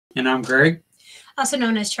And I'm Greg. Also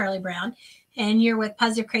known as Charlie Brown. And you're with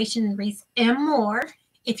Positive Creation Wreaths and more.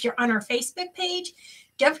 If you're on our Facebook page,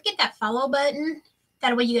 don't forget that follow button.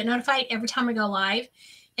 That way you get notified every time we go live.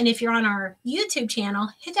 And if you're on our YouTube channel,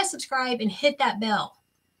 hit that subscribe and hit that bell.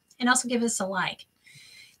 And also give us a like.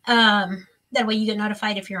 That way you get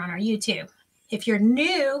notified if you're on our YouTube. If you're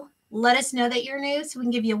new, let us know that you're new so we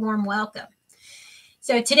can give you a warm welcome.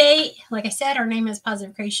 So today, like I said, our name is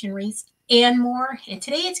Positive Creation Wreaths and more. And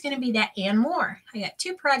today it's going to be that and more. I got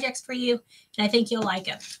two projects for you, and I think you'll like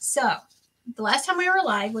them. So the last time we were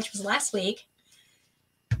live, which was last week,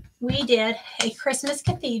 we did a Christmas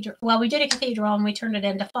cathedral. Well, we did a cathedral and we turned it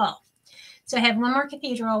into fall. So I have one more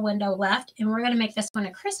cathedral window left, and we're going to make this one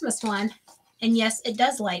a Christmas one. And yes, it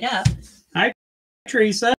does light up. Hi,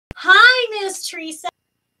 Teresa. Hi, Miss Teresa.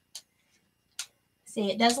 See,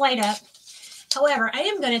 it does light up. However, I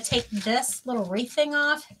am going to take this little wreath thing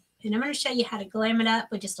off, and I'm going to show you how to glam it up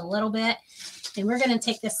with just a little bit. And we're going to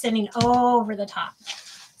take this sitting over the top.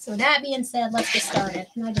 So that being said, let's get started.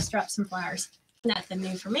 And I just dropped some flowers. Nothing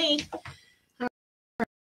new for me.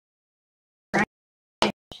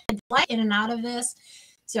 Light in and out of this.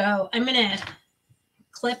 So I'm going to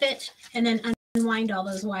clip it and then unwind all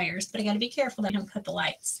those wires. But I got to be careful that I don't cut the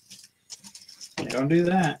lights. Don't do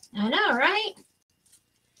that. I know, right?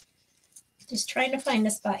 Just trying to find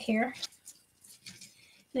a spot here.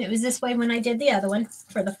 And it was this way when I did the other one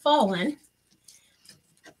for the fall one.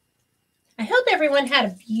 I hope everyone had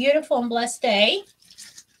a beautiful and blessed day.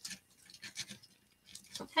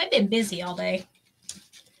 I've been busy all day.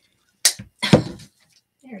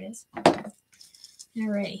 There it is.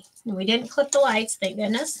 Alrighty. And we didn't clip the lights, thank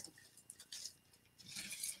goodness.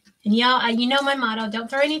 And y'all, you know my motto, don't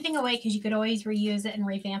throw anything away because you could always reuse it and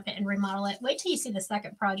revamp it and remodel it. Wait till you see the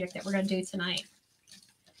second project that we're going to do tonight.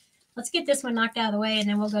 Let's get this one knocked out of the way, and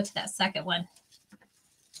then we'll go to that second one.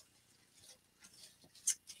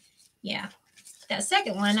 Yeah. That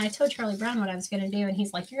second one, I told Charlie Brown what I was going to do, and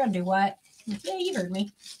he's like, you're going to do what? I'm like, yeah, you heard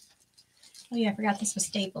me. Oh, yeah, I forgot this was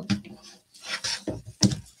stapled.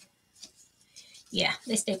 Yeah,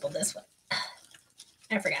 they stapled this one.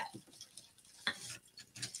 I forgot.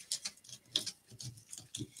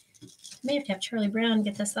 May have to have Charlie Brown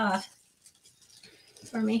get this off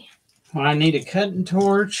for me. Well, I need a cutting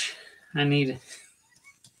torch. I need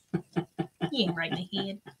He ain't right in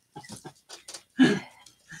the head.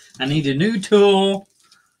 I need a new tool.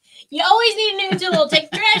 You always need a new tool.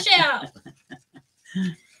 Take the trash out.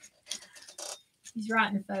 He's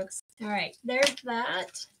rotten, folks. All right, there's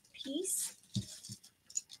that piece.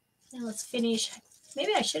 Now let's finish.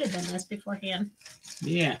 Maybe I should have done this beforehand.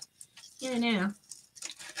 Yeah. Yeah, now.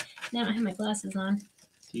 Now I don't have my glasses on.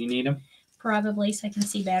 Do you need them? Probably, so I can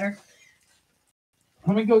see better.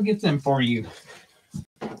 Let me go get them for you.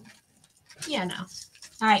 Yeah, no.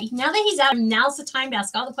 All right, now that he's out, now's the time to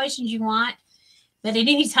ask all the questions you want. But at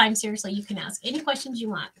any time, seriously, you can ask any questions you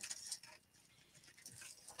want.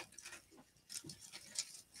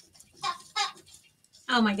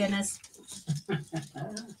 Oh, my goodness.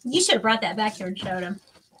 You should have brought that back here and showed him.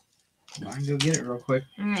 I can go get it real quick.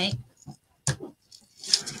 All right.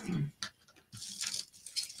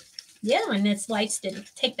 Yeah, and its lights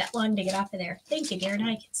didn't take that long to get off of there. Thank you, dear. Now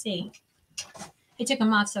I can see. I took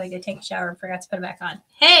them off so I could take a shower and forgot to put it back on.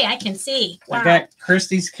 Hey, I can see. Wow. I got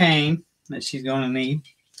Christy's cane that she's going to need.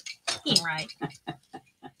 He ain't right.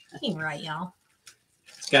 He ain't right, y'all.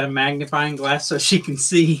 It's got a magnifying glass so she can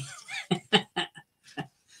see.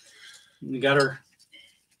 We got her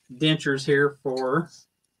dentures here for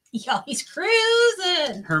Y'all, he's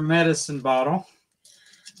cruising. her medicine bottle.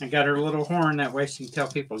 I got her little horn that way she can tell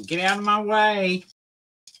people, get out of my way.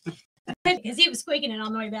 Because he was squeaking it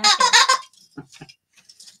on the way back here.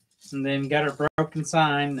 And then got her broken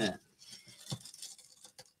sign. That,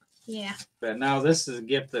 Yeah. but no, this is a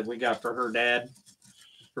gift that we got for her dad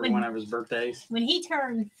for one of his birthdays. When he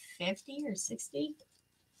turned 50 or 60.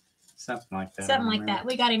 Something like that. Something like that.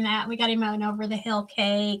 We got him that. We got him an over the hill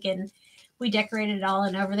cake, and we decorated it all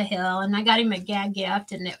in over the hill. And I got him a gag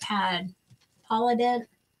gift, and it had Polydent,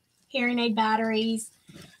 hearing aid batteries,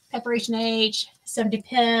 Preparation H, some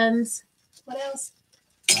Depends. What else?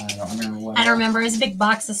 I don't remember what. I don't remember. It was a big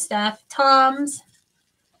box of stuff. Tums,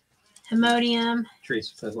 Imodium.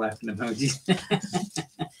 Teresa says laughing emojis.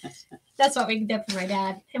 That's what we did for my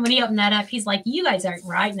dad. And when he opened that up, he's like, you guys aren't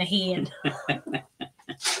right in the head.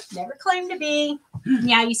 Never claimed to be.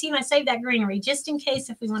 Yeah, you see, I saved that greenery just in case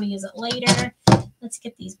if we want to use it later. Let's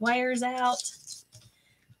get these wires out.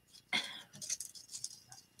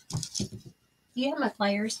 You have my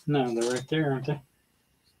pliers? No, they're right there, aren't they?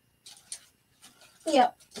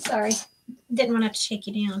 Yep. Sorry. Didn't want to have to shake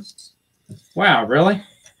you down. Wow, really?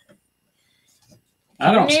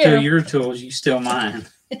 I don't You're steal new. your tools. You steal mine.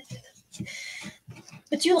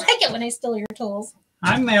 But you like it when I steal your tools.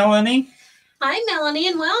 Hi, Melanie. Hi, Melanie,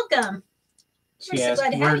 and welcome. We're She so asked,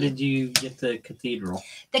 glad to where have you. did you get the cathedral?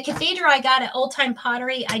 The cathedral I got at Old Time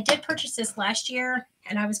Pottery. I did purchase this last year,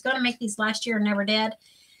 and I was going to make these last year and never did.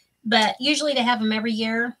 But usually they have them every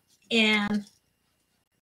year. And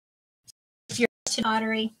if you're to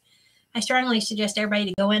pottery, I strongly suggest everybody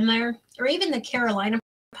to go in there. Or even the Carolina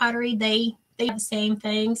Pottery, they have the same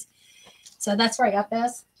things. So that's where I got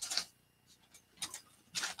this.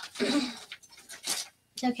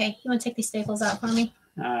 Okay, you want to take these staples out for me?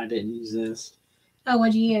 I didn't use this. Oh,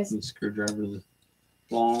 what'd you use? The screwdriver, the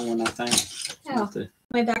long one, I think. Oh,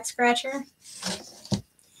 my back scratcher.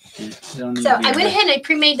 Yeah, So I went ahead and I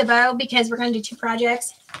pre-made the bow because we're going to do 2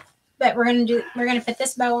 projects. But we're going to put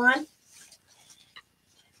this bow on.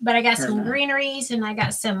 But I got some greeneries and I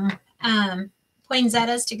got some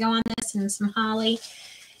poinsettias to go on this and some holly.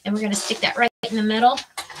 And we're going to stick that right in the middle.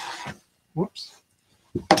 Whoops.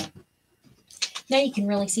 Now you can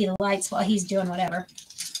really see the lights while he's doing whatever.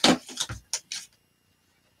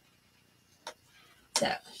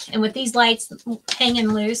 So, and with these lights hanging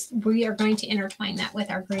loose, we are going to intertwine that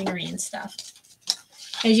with our greenery and stuff.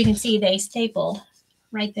 As you can see, they stapled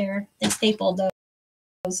right there. They stapled that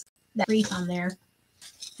wreath on there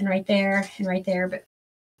and right there and right there. But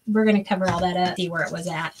we're going to cover all that up, see where it was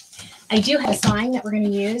at. I do have a sign that we're going to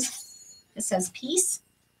use. It says peace.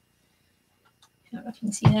 I don't know if you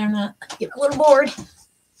can see that or not. Get a little bored. It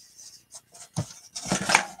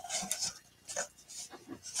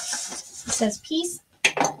says peace.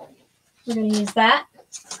 We're going to use that.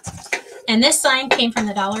 And this sign came from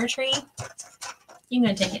the Dollar Tree. You can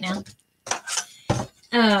go take it now.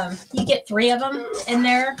 You get 3 of them in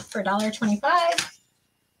there for $1.25.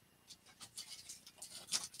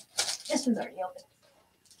 This one's already open.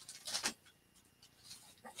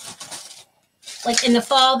 Like in the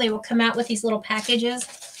fall, they will come out with these little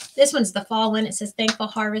packages. This one's the fall one. It says Thankful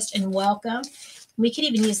Harvest and Welcome. We could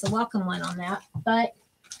even use the Welcome one on that, but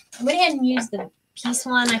I went ahead and used the Peace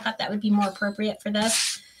one. I thought that would be more appropriate for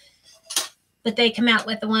this. But they come out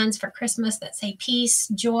with the ones for Christmas that say Peace,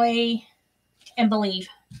 Joy, and Believe.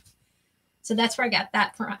 So that's where I got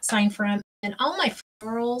that sign from. And all my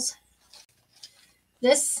florals,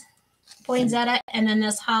 this poinsettia and then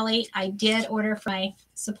this holly, I did order from my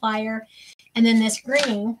supplier. And then this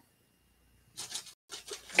green,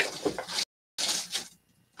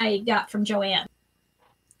 I got from Joanne.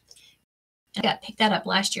 I got picked that up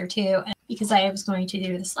last year too, because I was going to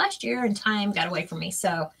do this last year and time got away from me.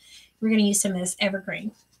 So we're going to use some of this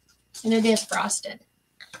evergreen. And it is frosted.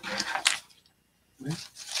 Did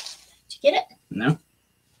you get it? No.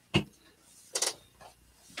 As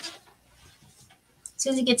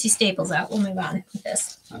soon as he gets his staples out, we'll move on with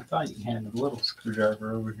this. I thought you had a little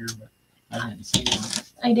screwdriver over here, but I didn't see one.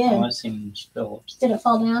 I did. Oh, I seen Phillips. Did it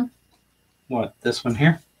fall down? What, this one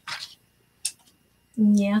here?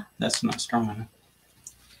 Yeah. That's not strong enough.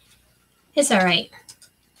 It's all right.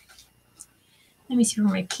 Let me see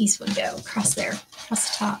where my piece would go. Across there. Across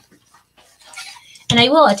the top. And I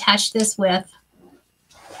will attach this with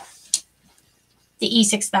the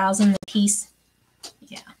E6000, the piece.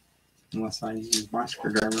 Yeah. Unless I use my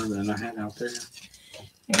screwdriver that I had out there. There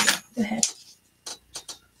you go. Go ahead.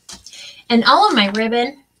 And all of my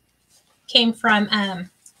ribbon came from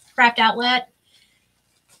Craft Outlet,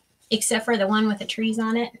 except for the one with the trees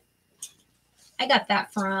on it. I got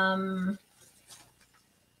that from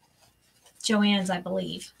Joann's, I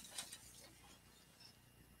believe.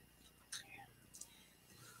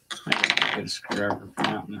 I got a good screwdriver from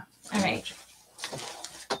out in the All right.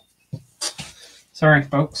 Sorry,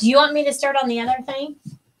 folks. Do you want me to start on the other thing?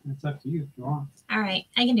 It's up to you if you want. All right,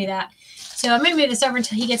 I can do that. So I'm going to move this over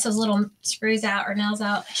until he gets those little screws out or nails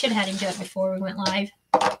out. I should have had him do it before we went live.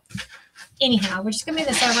 Anyhow, we're just going to move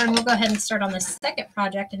this over and we'll go ahead and start on the second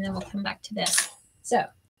project and then we'll come back to this. So,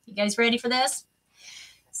 you guys ready for this?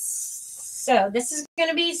 So, this is going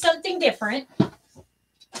to be something different.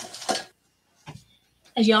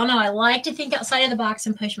 As y'all know, I like to think outside of the box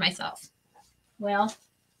and push myself. Well,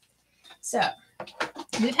 so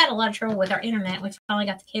we've had a lot of trouble with our internet. We finally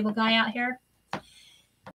got the cable guy out here.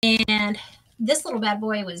 And this little bad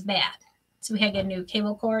boy was bad. So we had to get a new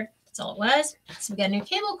cable cord. That's all it was. So we got a new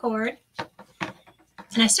cable cord.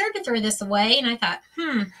 And I started to throw this away. And I thought,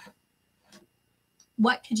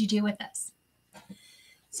 what could you do with this?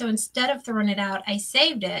 So instead of throwing it out, I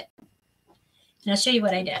saved it. And I'll show you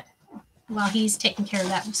what I did. While he's taking care of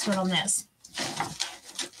that, we'll start on this.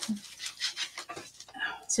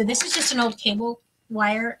 So this is just an old cable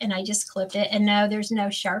wire. And I just clipped it. And no, there's no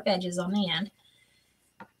sharp edges on the end.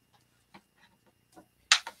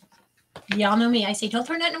 Y'all know me. I say don't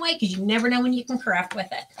throw nothing away because you never know when you can craft with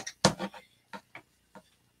it.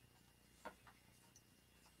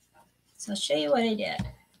 So I'll show you what I did.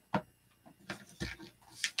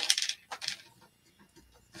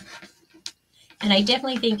 And I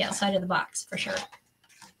definitely think outside of the box for sure.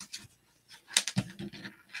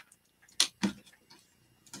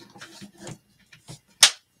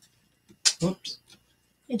 Whoops.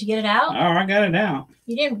 Did you get it out? Oh, I got it out.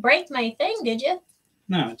 You didn't break my thing, did you?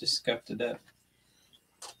 No, I just scuffed it up.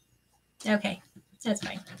 Okay, that's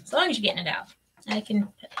fine. As long as you're getting it out. I can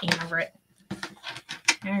put paint over it.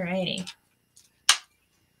 All righty.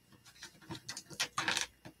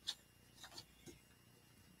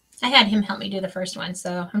 I had him help me do the first one,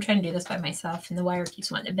 so I'm trying to do this by myself, and the wire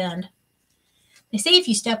keeps wanting to bend. They say if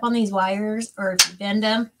you step on these wires or if you bend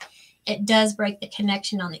them, it does break the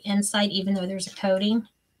connection on the inside, even though there's a coating.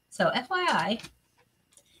 So FYI, if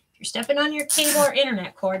you're stepping on your cable or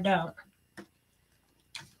internet cord, don't.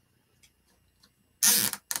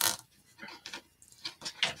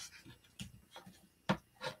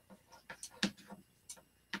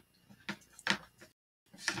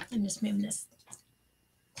 I'm just moving this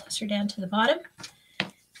closer down to the bottom.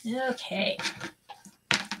 Okay.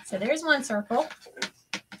 So there's one circle.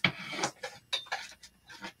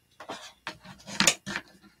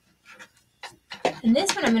 And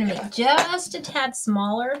this one I'm going to make just a tad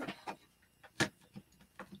smaller.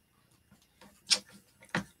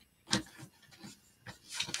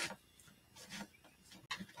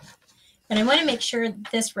 But I want to make sure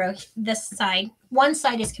this row, this side, one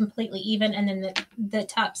side is completely even, and then the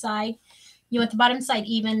top side, you want the bottom side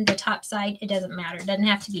even, the top side, it doesn't matter. It doesn't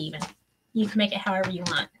have to be even. You can make it however you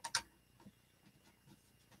want.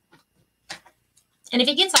 And if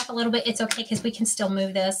it gets off a little bit, it's okay because we can still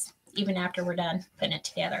move this even after we're done putting it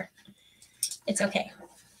together. It's okay.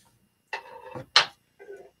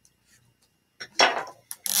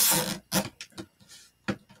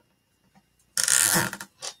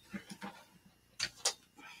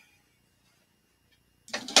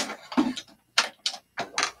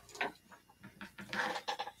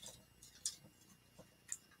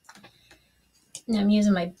 Now I'm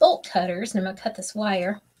using my bolt cutters, and I'm going to cut this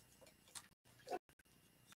wire.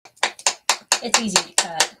 It's easy to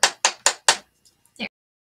cut. There.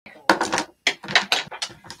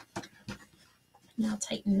 Now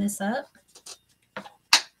tighten this up.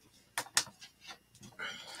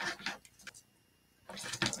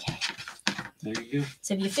 Okay. There you go.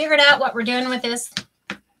 So have you figured out what we're doing with this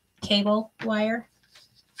cable wire?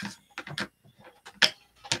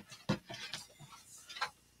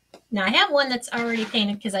 Now I have one that's already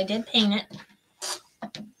painted because I did paint it.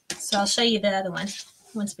 So I'll show you the other one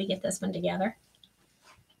once we get this one together.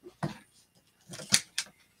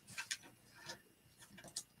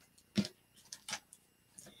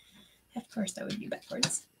 Of course that would be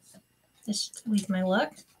backwards. Just with my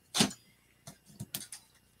look.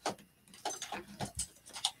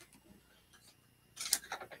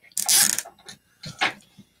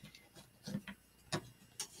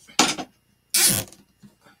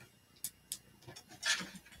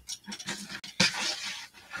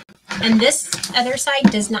 And this other side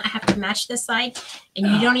does not have to match this side. And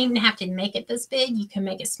you don't even have to make it this big. You can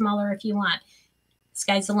make it smaller if you want.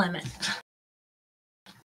 Sky's the limit.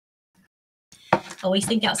 Always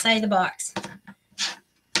think outside the box.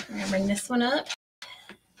 I'm going to bring this one up.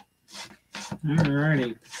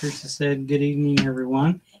 Alrighty. Patricia said, good evening,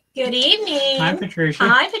 everyone. Good evening. Hi, Patricia.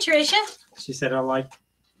 Hi, Patricia. She said, I like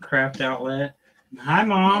Craft Outlet. Hi,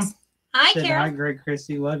 Mom. Yes. Hi, said, Carol. hi, Greg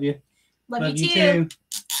Christie. Love you. Love you too.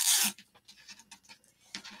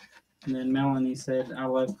 And then Melanie said, I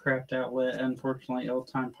love Craft Outlet. Unfortunately, Old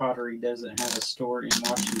Time Pottery doesn't have a store in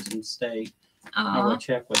Washington State. I will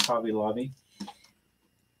check with Hobby Lobby.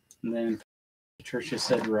 And then Patricia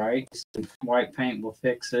said, right. White paint will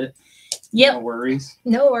fix it. Yep. No worries.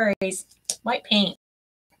 No worries. White paint.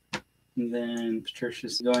 And then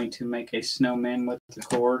Patricia's going to make a snowman with the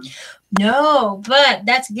cord. No, but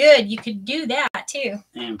that's good. You could do that too.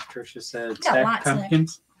 And Patricia said, Got stack lots of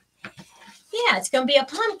pumpkins. Yeah, it's going to be a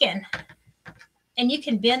pumpkin. And you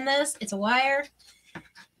can bend this. It's a wire.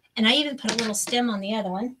 And I even put a little stem on the other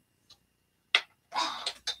one.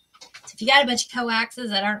 So if you got a bunch of coaxes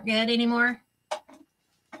that aren't good anymore.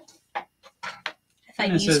 If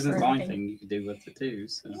And this isn't the only thing you could do with it too.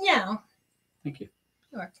 So. No. Thank you.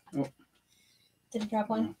 Sure. Oh. Did it drop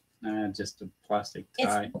one? Just a plastic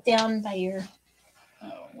tie. It's down by your...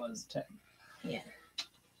 Oh, it was tag. Yeah.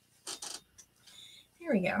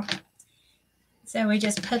 There we go. So we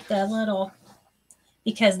just put the little,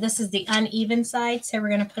 because this is the uneven side, so we're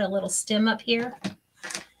going to put a little stem up here.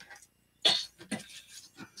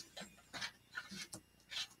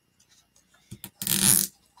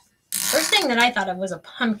 thing that I thought of was a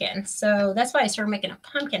pumpkin. So that's why I started making a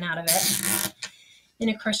pumpkin out of it. And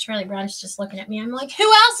of course, Charlie Brown's just looking at me. I'm like, who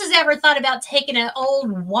else has ever thought about taking an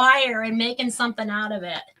old wire and making something out of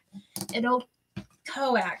it? An old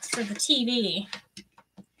coax for the TV.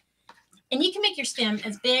 And you can make your stem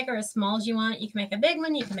as big or as small as you want. You can make a big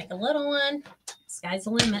one. You can make a little one. Sky's the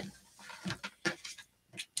limit.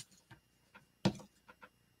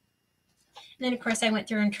 And then, of course, I went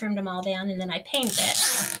through and trimmed them all down, and then I painted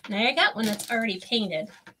it. Now I got one that's already painted.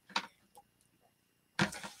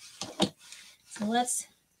 So let's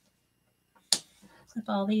clip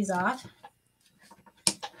all these off.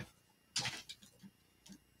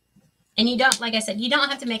 And you don't, like I said, you don't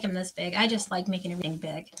have to make them this big. I just like making everything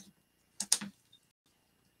big.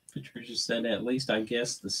 Patricia said, at least I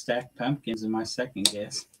guess the stacked pumpkins in my second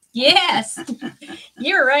guess. Yes,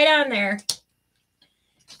 you're right on there.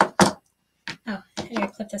 Oh, I gotta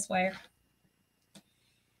clip this wire.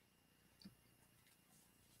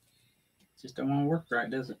 Just don't want to work right,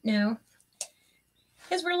 does it? No,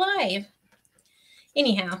 because we're live.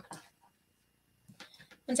 Anyhow,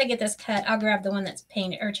 once I get this cut, I'll grab the one that's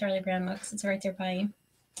painted, or Charlie Brown because it's right there by him.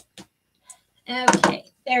 Okay,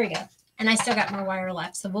 there we go. And I still got more wire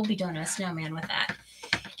left, so we'll be doing a snowman with that.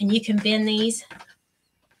 And you can bend these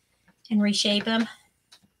and reshape them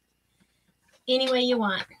any way you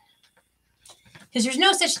want. Because there's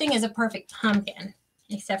no such thing as a perfect pumpkin,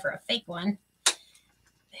 except for a fake one.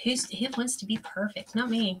 Who wants to be perfect? Not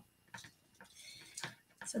me.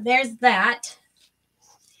 So there's that.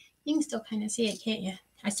 You can still kind of see it, can't you?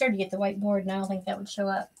 I started to get the whiteboard, and I don't think that would show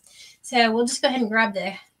up. So we'll just go ahead and grab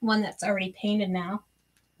the one that's already painted now.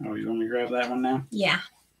 Oh, you want me to grab that one now? Yeah.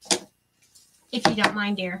 If you don't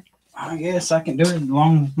mind, dear. I guess I can do it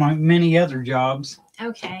along with my many other jobs.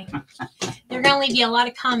 Okay. There are going to leave you a lot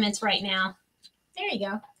of comments right now. There you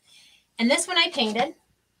go. And this one I painted,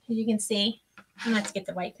 as you can see. I'm going to have to get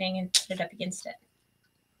the white thing and put it up against it.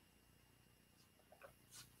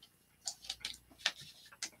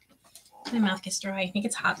 My mouth gets dry. I think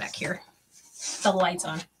it's hot back here. So the light's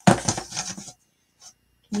on. Can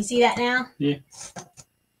you see that now? Yeah.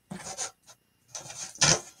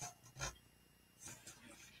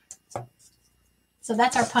 So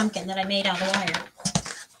that's our pumpkin that I made out of the wire.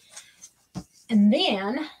 And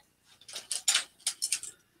then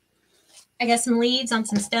I got some leaves on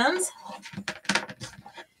some stems.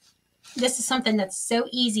 This is something that's so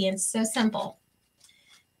easy and so simple.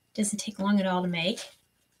 Doesn't take long at all to make.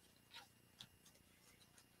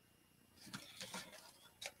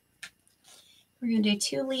 We're going to do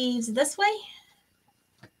 2 leaves this way,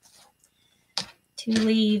 2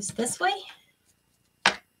 leaves this way.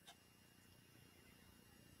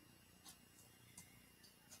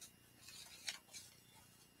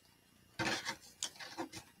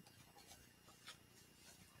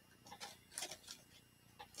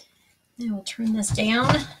 Now we'll turn this down.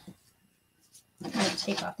 I'll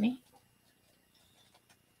tape off me.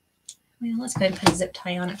 Well, let's go ahead and put a zip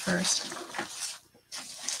tie on it first.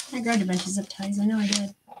 I grabbed a bunch of zip ties. I know I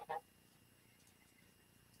did.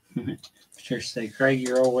 Patricia said, Craig,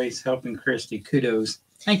 you're always helping Christy. Kudos.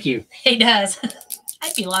 Thank you. He does.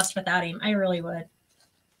 I'd be lost without him. I really would.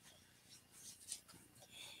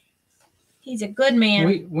 He's a good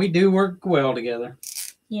man. We do work well together.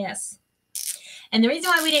 Yes. And the reason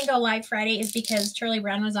why we didn't go live Friday is because Charlie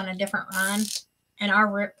Brown was on a different run. And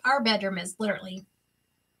our bedroom is literally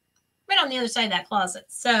right on the other side of that closet.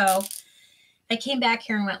 So I came back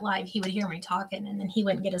here and went live. He would hear me talking, and then he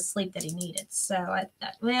wouldn't get his sleep that he needed. So I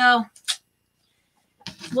thought, well,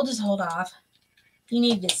 we'll just hold off. You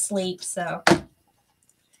need to sleep, so.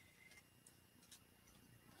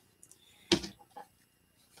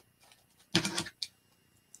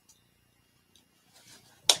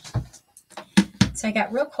 So I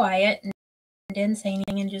got real quiet and didn't say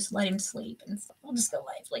anything and just let him sleep. And so we'll just go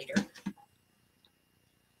live later.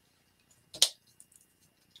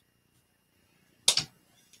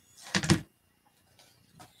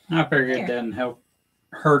 I figured it doesn't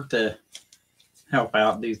hurt to help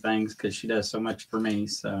out do things because she does so much for me.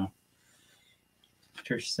 So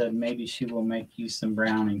Patricia said maybe she will make you some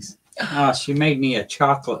brownies. Oh, she made me a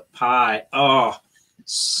chocolate pie. Oh,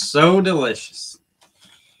 so delicious.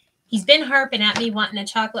 He's been harping at me wanting a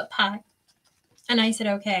chocolate pie. And I said,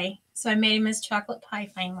 okay. So I made him his chocolate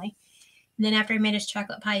pie finally. And then after I made his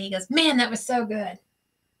chocolate pie, he goes, man, that was so good.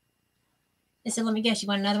 I said, let me guess, you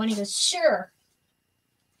want another one? He goes, sure.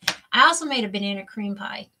 I also made a banana cream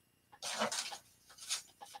pie.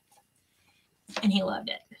 And he loved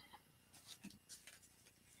it.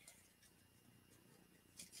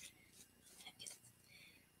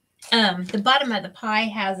 The bottom of the pie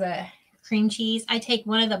has a cream cheese. I take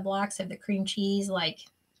one of the blocks of the cream cheese, like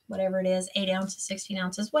whatever it is, 8 ounces, 16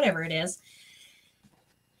 ounces, whatever it is.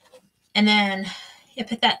 And then I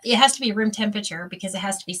put that, it has to be room temperature because it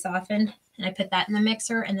has to be softened. And I put that in the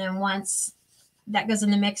mixer. And then once that goes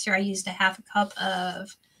in the mixer, I used a half a cup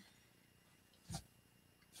of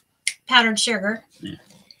powdered sugar. Yeah.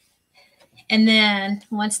 And then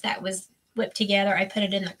once that was whipped together, I put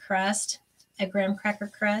it in the crust, a graham cracker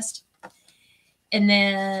crust. And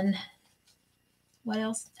then what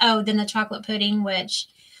else? Oh, then the chocolate pudding, which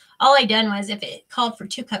all I done was if it called for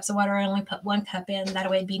 2 cups of water, I only put 1 cup in. That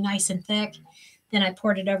way it'd be nice and thick. Then I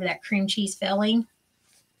poured it over that cream cheese filling.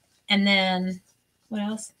 And then what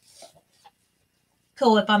else?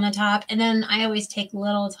 Cool Whip on the top. And then I always take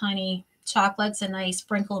little tiny chocolates and I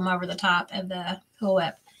sprinkle them over the top of the Cool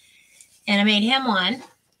Whip. And I made him one.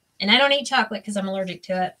 And I don't eat chocolate because I'm allergic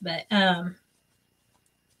to it. But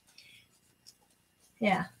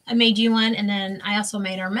yeah, I made you one. And then I also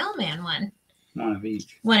made our mailman one. One of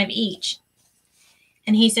each. One of each.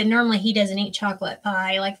 And he said normally he doesn't eat chocolate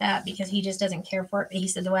pie like that because he just doesn't care for it. But he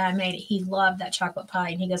said the way I made it, he loved that chocolate pie.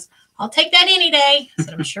 And he goes, I'll take that any day. I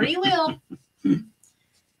said, I'm sure you will.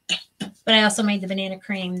 But I also made the banana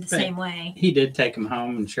cream the same way. He did take them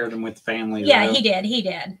home and share them with the family. Yeah, though. He did. He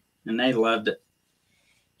did. And they loved it.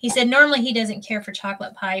 He said normally he doesn't care for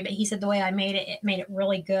chocolate pie, but he said the way I made it, it made it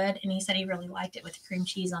really good. And he said he really liked it with the cream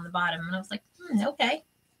cheese on the bottom. And I was like, okay.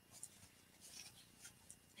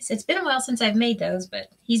 I said, it's been a while since I've made those,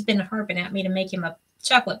 but he's been harping at me to make him a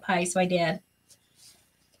chocolate pie, so I did.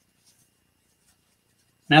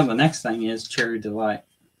 Now the next thing is Cherry Delight.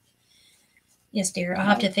 Yes, dear. I'll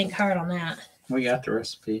have to think hard on that. We got the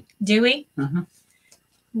recipe. Do we? Uh-huh.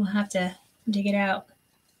 We'll have to dig it out.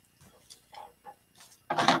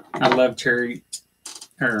 I love Cherry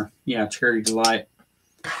Delight.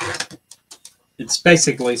 It's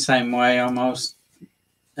basically the same way almost.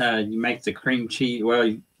 You make the cream cheese. Well,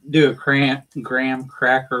 you do a graham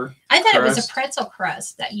cracker. I thought crust. It was a pretzel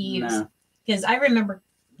crust that you used. Because I remember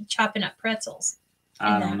chopping up pretzels.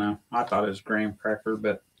 I don't know. I thought it was graham cracker,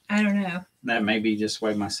 but I don't know. That may be just the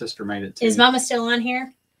way my sister made it too. Is Mama still on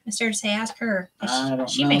here? I started to say, ask her. I don't know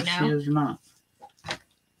she may if know. she is or not.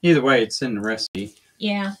 Either way, it's in the recipe.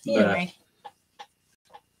 Yeah, either way.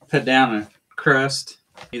 Put down a crust,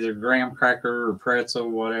 either graham cracker or pretzel,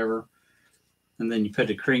 whatever. And then you put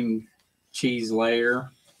a cream cheese layer.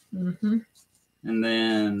 Mm-hmm. And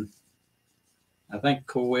then I think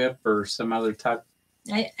Cool Whip or some other type.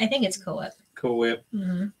 I think it's Cool Whip. Cool Whip.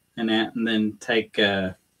 Mm-hmm. And then take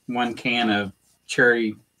 1 can of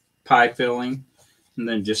cherry pie filling and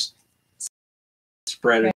then just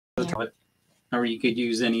spread it on the top. Or you could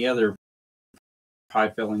use any other pie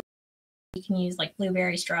filling. You can use like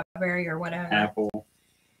blueberry, strawberry, or whatever. Apple,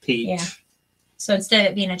 peach. Yeah. So instead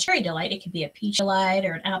of it being a cherry delight, it could be a peach delight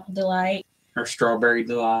or an apple delight. Or strawberry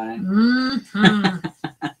delight. Mm-hmm.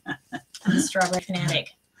 I'm a strawberry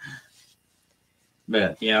fanatic.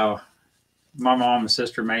 But yeah, my mom and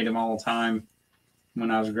sister made them all the time when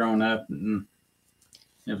I was growing up, and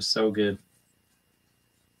it was so good.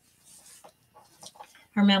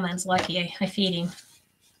 Our mailman's lucky. I feed him.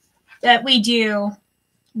 But we do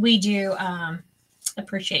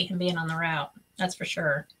appreciate him being on the route. That's for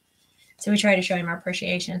sure. So we try to show him our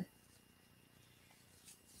appreciation.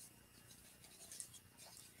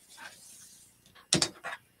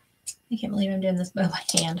 I can't believe I'm doing this by my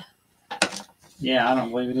hand. Yeah, I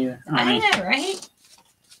don't believe it either. I know, right?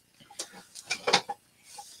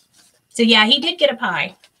 So yeah, he did get a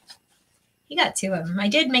pie. He got 2 of them. I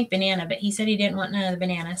did make banana, but he said he didn't want none of the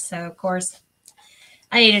bananas. So of course,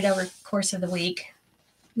 I ate it over the course of the week,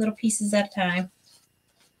 little pieces at a time.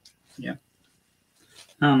 Yeah.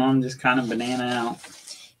 I don't know. I'm just kind of banana out.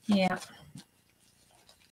 Yeah.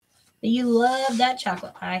 But you love that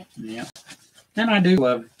chocolate pie. Yeah. And I do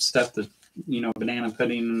love stuff that, banana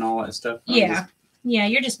pudding and all that stuff. Yeah. Yeah,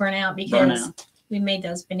 you're just burnt out because we made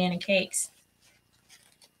those banana cakes.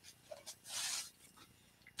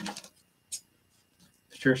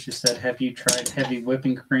 Patricia said, have you tried heavy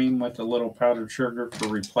whipping cream with a little powdered sugar for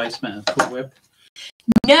replacement of Cool Whip?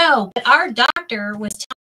 No, but our doctor was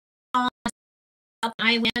telling us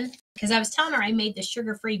I went because I was telling her I made the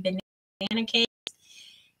sugar-free banana cake,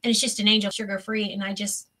 and it's just an angel sugar-free, and I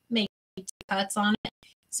just made cuts on it.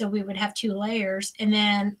 So we would have 2 layers, and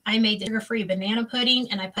then I made the sugar-free banana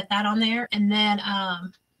pudding, and I put that on there, and then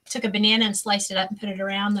took a banana and sliced it up and put it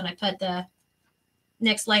around. Then I put the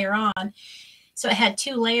next layer on. So it had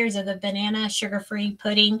 2 layers of the banana sugar-free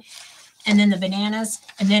pudding, and then the bananas.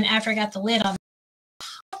 And then after I got the lid on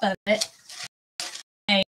top of it,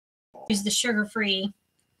 I used the sugar-free.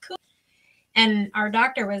 And our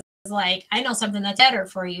doctor was like, I know something that's better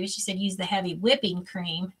for you. She said, use the heavy whipping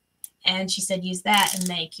cream. And she said, use that and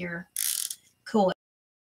make your Cool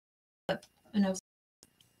Whip. And I was,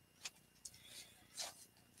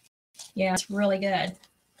 yeah, it's really good.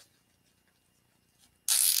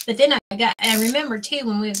 But then I remember too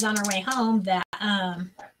when we was on our way home that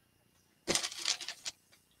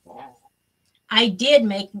I did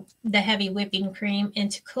make the heavy whipping cream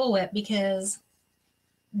into Cool Whip because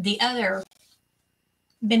the other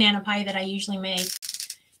banana pie that I usually make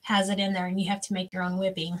has it in there, and you have to make your own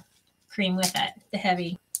whipping cream with it, the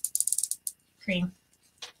heavy cream.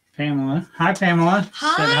 Pamela. Hi, Pamela.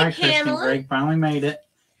 Hi, said, hi, Pamela. Christy. Greg finally made it.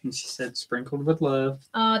 And she said, sprinkled with love.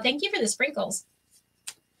 Thank you for the sprinkles.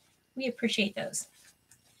 We appreciate those.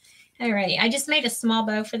 Alrighty, I just made a small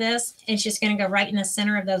bow for this. It's just going to go right in the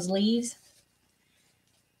center of those leaves.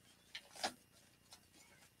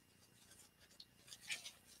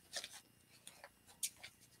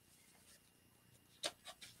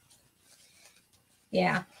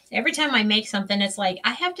 Yeah, every time I make something, it's like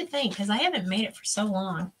I have to think because I haven't made it for so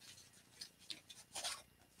long.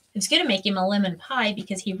 It's going to make him a lemon pie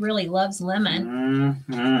because he really loves lemon.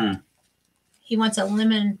 Mm-hmm. He wants a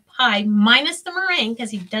lemon pie minus the meringue because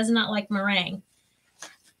he does not like meringue.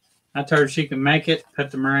 I told her she can make it,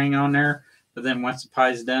 put the meringue on there, but then once the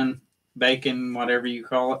pie's done, baking, whatever you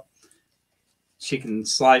call it, she can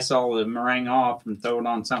slice all the meringue off and throw it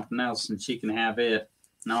on something else, and she can have it.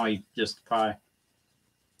 And I'll eat just the pie.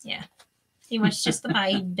 Yeah, he wants just the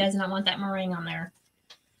pie. He does not want that meringue on there.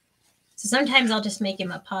 So sometimes I'll just make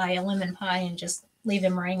him a pie, a lemon pie, and just leave the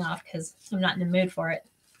meringue off because I'm not in the mood for it.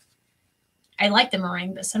 I like the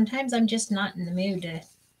meringue, but sometimes I'm just not in the mood to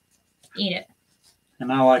eat it.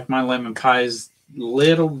 And I like my lemon pies a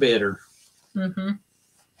little bitter. Mm-hmm.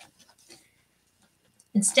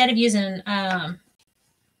 Instead of using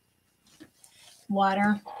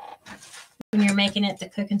water, when you're making it the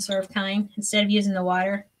cook and serve kind, instead of using the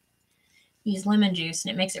water, use lemon juice,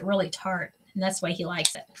 and it makes it really tart. And that's why he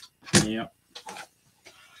likes it. Yep.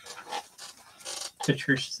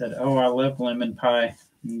 Patricia said, oh, I love lemon pie.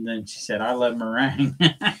 And then she said, I love meringue.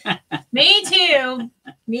 Me too.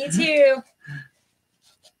 Me too.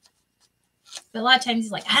 But a lot of times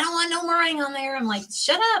he's like, I don't want no meringue on there. I'm like,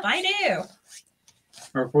 shut up. I do.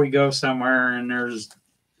 Or if we go somewhere and there's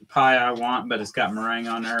pie I want, but it's got meringue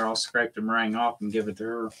on there, I'll scrape the meringue off and give it to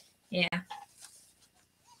her. Yeah.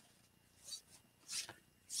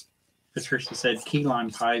 Patricia said key lime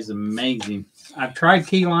pie is amazing. I've tried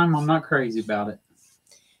key lime. I'm not crazy about it.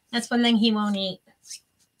 That's one thing he won't eat.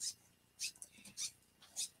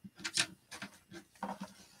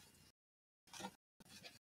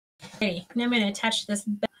 Okay, now I'm going to attach this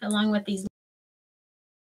along with these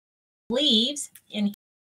leaves. And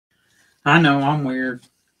I know, I'm weird.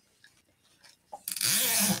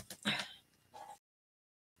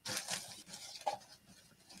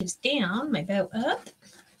 leaves down, my bow up.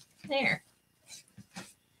 There.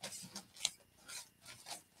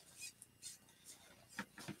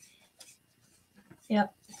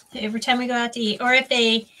 Yep. Every time we go out to eat, or if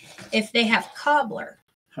they have cobbler.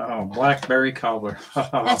 Oh, blackberry cobbler.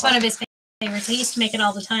 That's one of his favorites. He used to make it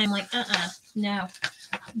all the time. Like, no,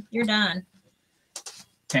 you're done.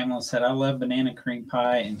 Pamela said, I love banana cream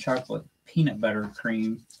pie and chocolate peanut butter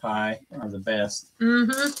cream pie are the best.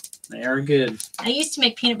 Mm-hmm. They are good. I used to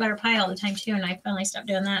make peanut butter pie all the time too, and I finally stopped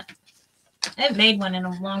doing that. I haven't made one in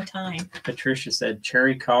a long time. Patricia said,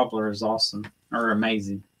 cherry cobbler is awesome or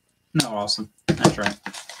amazing. No, awesome. That's right.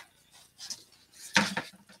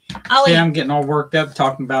 I'm getting all worked up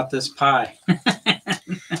talking about this pie.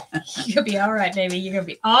 You'll be all right, baby. You're going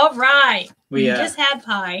to be all right. We just had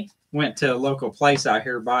pie. Went to a local place out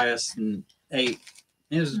here by us and ate.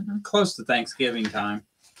 It was close to Thanksgiving time.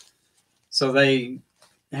 So they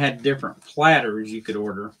had different platters you could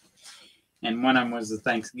order. And one of them was the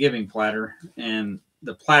Thanksgiving platter. And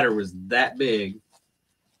the platter was that big.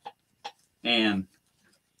 And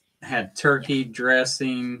had turkey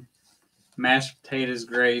dressing, mashed potatoes,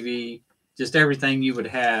 gravy, just everything you would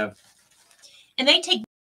have. And they take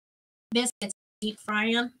biscuits, deep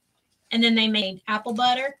fry them, and then they made apple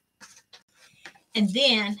butter. And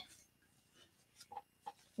then,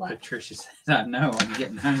 what? Patricia says, I know, I'm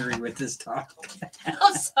getting hungry with this talk.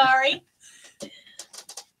 I'm sorry.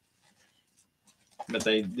 But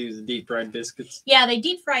they do the deep fried biscuits? Yeah, they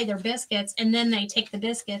deep fry their biscuits, and then they take the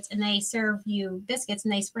biscuits and they serve you biscuits,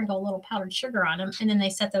 and they sprinkle a little powdered sugar on them, and then they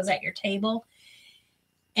set those at your table.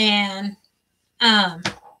 And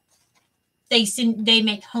they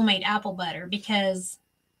make homemade apple butter because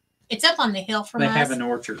it's up on the hill from us. They have an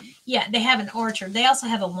orchard. Yeah, they have an orchard. They also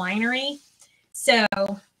have a winery. So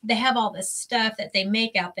they have all this stuff that they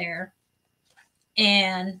make out there.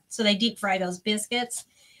 And so they deep fry those biscuits.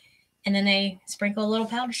 And then they sprinkle a little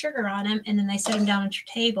powdered sugar on them. And then they set them down at your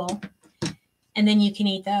table. And then you can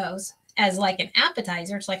eat those as like an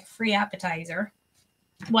appetizer. It's like a free appetizer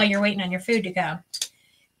while you're waiting on your food to come.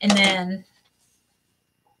 And then,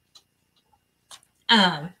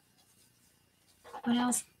 what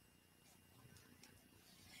else?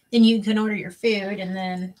 Then you can order your food and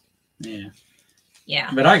then. Yeah.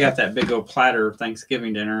 But I got that big old platter of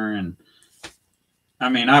Thanksgiving dinner, and I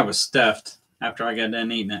mean, I was stuffed after I got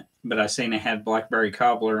done eating it. But I seen they had blackberry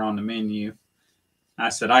cobbler on the menu. I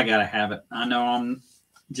said, I gotta have it. I know I'm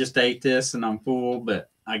just ate this and I'm full, but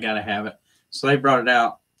I gotta have it. So they brought it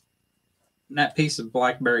out. And that piece of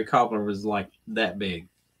blackberry cobbler was like that big.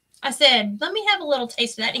 I said, let me have a little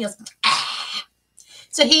taste of that. And he goes, ah.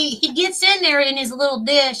 So he gets in there in his little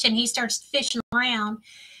dish and he starts fishing around.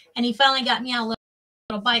 And he finally got me out a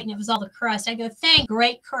little bite, and it was all the crust. I go,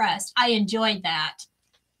 great crust. I enjoyed that.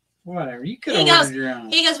 Whatever. You could have ordered your own.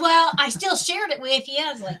 He goes, well, I still shared it with you.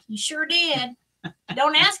 I was like, you sure did.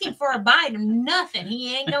 Don't ask him for a bite or nothing.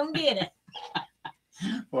 He ain't going to get it.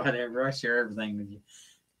 Whatever. I share everything with you.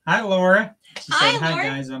 Hi, Laura. She Hi, said, hi, Laura.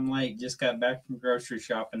 guys. I'm late. Just got back from grocery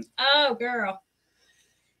shopping. Oh, girl.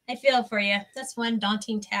 I feel for you. That's one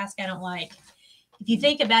daunting task I don't like. If you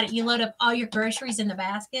think about it, you load up all your groceries in the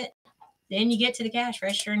basket. Then you get to the cash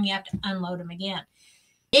register and you have to unload them again.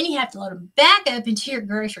 Then you have to load them back up into your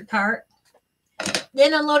grocery cart.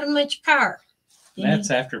 Then unload them at your car.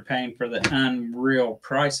 That's after paying for the unreal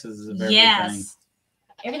prices of everything. Yes.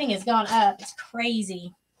 Everything has gone up. It's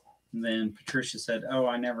crazy. And then Patricia said, oh,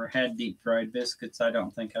 I never had deep fried biscuits. I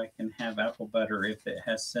don't think I can have apple butter if it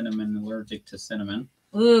has cinnamon, allergic to cinnamon.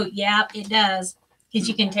 Ooh, yeah, it does. Because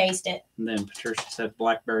you can taste it. And then Patricia said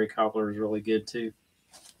blackberry cobbler is really good too.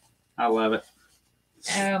 I love it.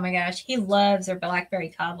 Oh my gosh. He loves their blackberry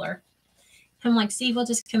cobbler. I'm like, see, we'll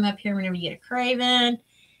just come up here whenever you get a craving,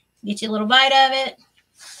 get you a little bite of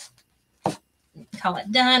it, call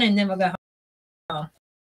it done, and then we'll go home.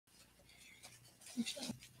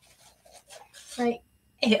 Like,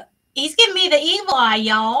 he's giving me the evil eye,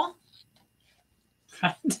 y'all.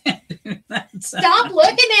 I didn't do that. Stop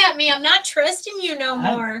looking at me. I'm not trusting you no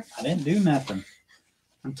more. I didn't do nothing.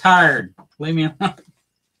 I'm tired. Leave me alone.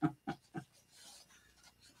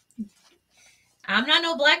 I'm not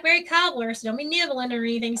no blackberry cobbler, so don't be nibbling or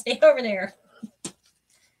anything. Stay over there.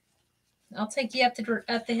 I'll take you up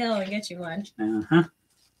the hill and get you one. Uh-huh.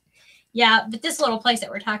 Yeah, but this little place that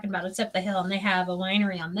we're talking about, it's up the hill, and they have a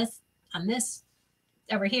winery on this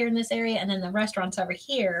over here in this area, and then the restaurant's over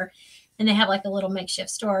here, and they have like a little makeshift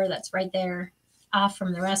store that's right there off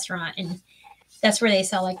from the restaurant, and that's where they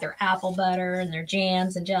sell like their apple butter and their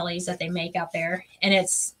jams and jellies that they make out there, and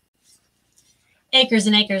it's acres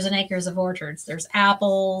and acres and acres of orchards. There's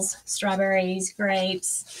apples, strawberries,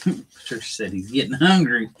 grapes. Patricia said he's getting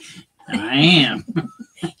hungry. I am.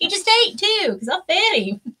 He just ate too, because I fed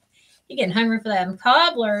him. He's getting hungry for them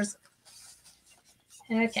cobblers.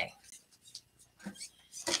 Okay.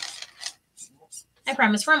 I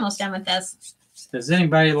promise we're almost done with this. Does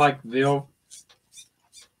anybody like veal?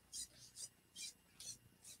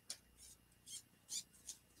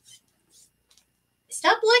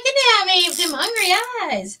 Stop looking at me with them hungry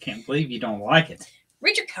eyes. Can't believe you don't like it.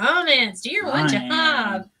 Read your comments. Do your one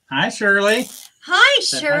job. Hi, Shirley. Hi,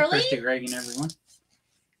 Said Shirley. Hi, Christy Reagan, everyone.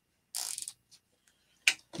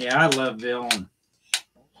 Yeah, I love veal.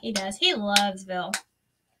 He does. He loves veal.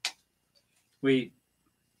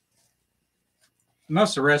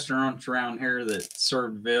 Most of the restaurants around here that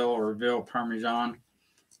serve veal or veal parmesan,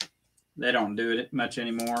 they don't do it much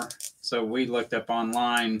anymore. So we looked up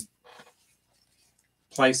online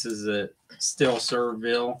places that still serve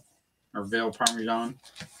veal or veal parmesan.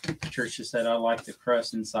 Patricia said, I like the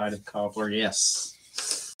crust inside of cobbler. Yes.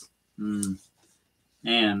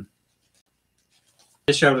 And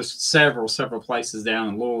they showed us several places down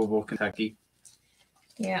in Louisville, Kentucky.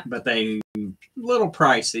 Yeah. But they a little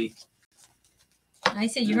pricey. I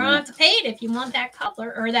said, you're going to have to pay it if you want that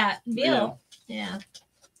cobbler or that veal. Yeah.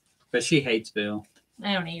 But she hates veal.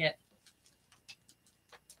 I don't eat it.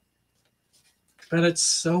 But it's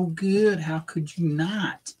so good. How could you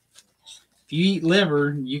not? If you eat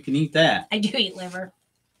liver, you can eat that. I do eat liver.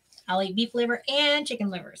 I'll eat beef liver and chicken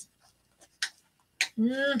livers.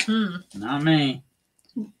 Not me.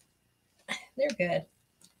 They're good.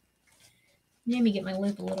 You made me get my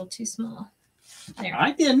loop a little too small. There.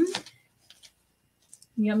 I didn't.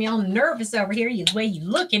 You got me all nervous over here. The way you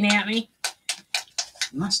looking at me.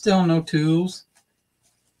 I still no tools.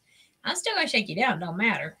 I'm still going to shake you down. Don't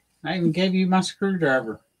matter. I even gave you my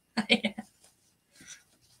screwdriver.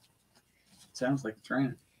 sounds like it's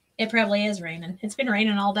raining. It probably is raining. It's been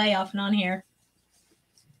raining all day off and on here.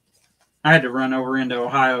 I had to run over into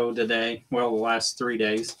Ohio today. Well, the last 3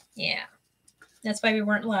 days. Yeah. That's why we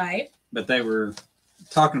weren't live. But they were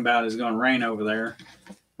talking about it's going to rain over there.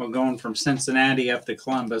 Well, going from Cincinnati up to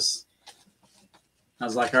Columbus. I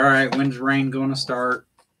was like, all right, when's rain going to start?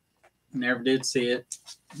 Never did see it.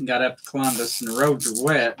 Got up to Columbus and the roads were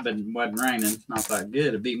wet, but it wasn't raining. I thought,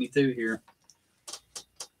 good, it beat me through here.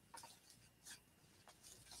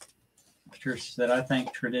 Patricia said, I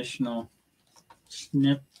think traditional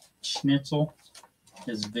schnitzel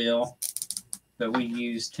is veal, but we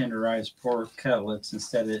use tenderized pork cutlets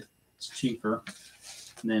instead. It's cheaper.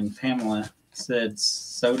 And then Pamela said,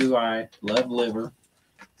 so do I. Love liver.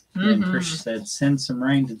 And Patricia said, send some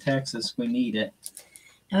rain to Texas. We need it.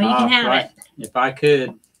 Oh, you can have it. If I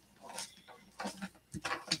could.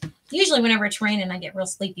 Usually whenever it's raining, I get real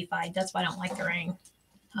sleepy-fied. That's why I don't like the rain.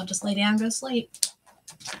 I'll just lay down and go to sleep.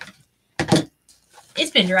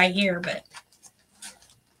 It's been dry here, but...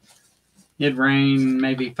 It'd rain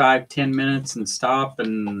maybe 5-10 minutes and stop,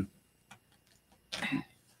 and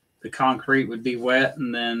the concrete would be wet,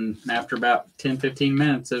 and then after about 10-15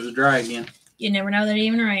 minutes, it was dry again. You never know that it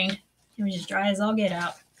even rained. It was just dry as all get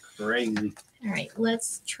out. Crazy. All right,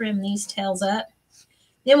 let's trim these tails up.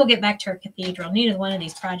 Then we'll get back to our cathedral. Neither one of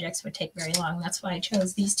these projects would take very long. That's why I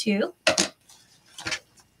chose these two.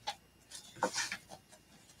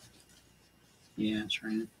 Yeah, it's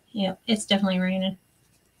raining. Yep, it's definitely raining.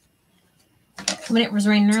 When it was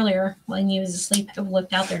raining earlier, when he was asleep, I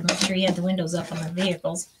looked out there to make sure he had the windows up on the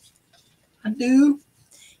vehicles. I do.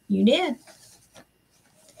 You did.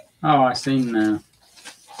 Oh, I seen the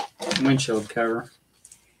windshield cover.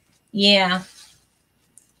 Yeah.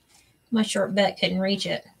 My short butt couldn't reach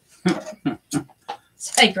it.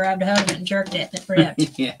 So I grabbed a hold of it and jerked it, and it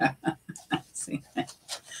ripped. Yeah. See that?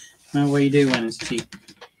 Well, what do you do when it's cheap?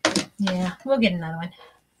 Yeah, we'll get another one.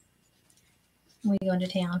 We go into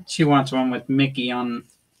town. She wants one with Mickey on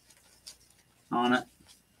it.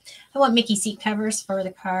 I want Mickey seat covers for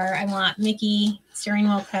the car. I want Mickey steering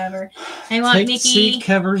wheel cover. I want Take Mickey seat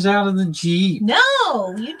covers out of the Jeep.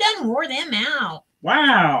 No, you done wore them out.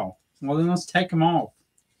 Wow. Well, then let's take them off.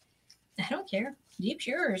 I don't care. Jeep's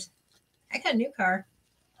yours. I got a new car.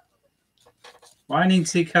 Well, I need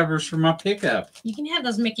seat covers for my pickup. You can have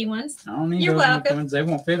those Mickey ones. I don't need You're those welcome. Mickey ones. They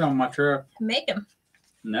won't fit on my truck. Make them.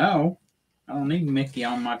 No. I don't need Mickey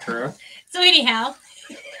on my truck. So anyhow,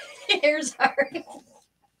 here's our...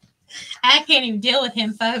 I can't even deal with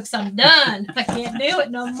him, folks. I'm done. I can't do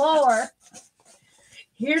it no more.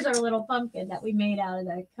 Here's our little pumpkin that we made out of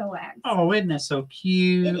the coax. Oh, isn't that so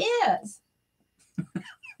cute? It is.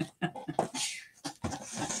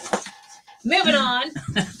 Moving on.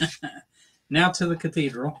 Now to the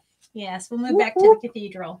cathedral. Yes, we'll move back to the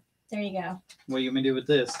cathedral. There you go. What do you want me to do with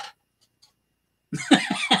this?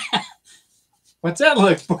 What's that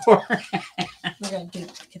look for? We're going to do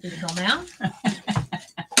the cathedral now.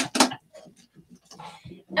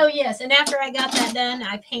 Oh, yes. And after I got that done,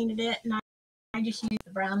 I painted it. And I just used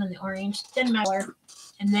the brown and the orange. Didn't matter.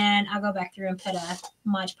 And then I'll go back through and put a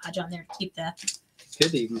Mod Podge on there to keep the...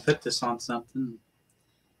 Could even put this on something.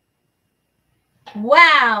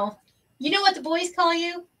 Wow. You know what the boys call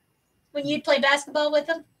you when you'd play basketball with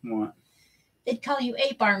them? What? They'd call you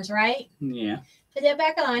ape arms, right? Yeah. Put that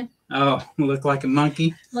back on. Oh, look like a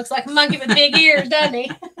monkey? Looks like a monkey with big ears, doesn't he?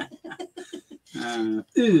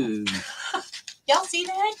 Ooh. Y'all see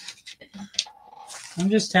that? I'm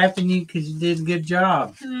just tapping you because you did a good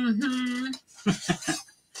job. Mm-hmm.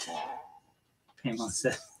 Pamela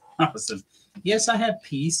said, awesome. Yes, I have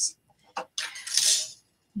peace.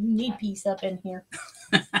 You need peace up in here.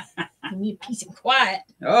 You need peace and quiet.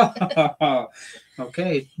 Oh,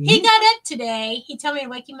 okay. He got up today. He told me to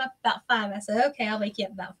wake him up about 5. I said, okay, I'll wake you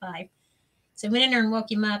up about 5. So I went in there and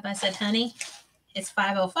woke him up. I said, honey, it's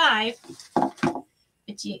 5:05.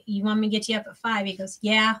 But you want me to get you up at 5? He goes,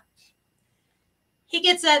 yeah. He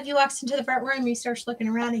gets up. He walks into the front room. He starts looking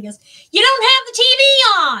around. He goes, you don't have the TV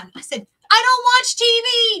on. I said, I don't watch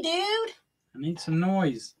TV, dude. I need some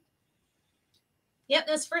noise. Yep,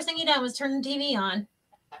 that's the first thing he done was turn the TV on.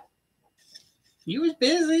 You was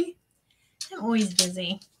busy. I'm always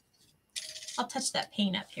busy. I'll touch that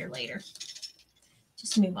paint up here later.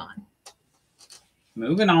 Just move on.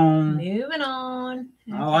 Moving on. Moving on.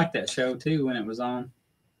 Okay. I like that show too when it was on.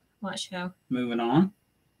 What show? Moving on.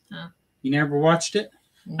 Oh. You never watched it?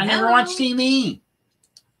 No. I never watched TV.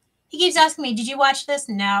 He keeps asking me, did you watch this?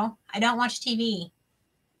 No, I don't watch TV.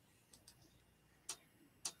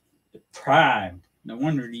 Pride. No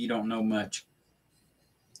wonder you don't know much.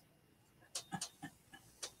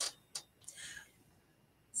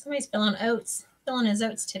 Somebody's filling his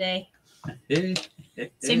oats today. So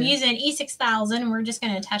I'm using E6000, and we're just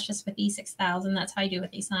going to attach this with E6000. That's how I do with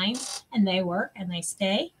these signs, and they work and they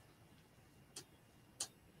stay.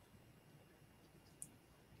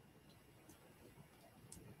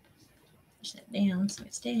 Push that down so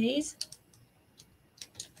it stays.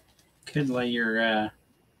 Could lay your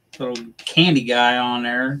little candy guy on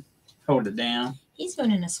there. Hold it down. He's going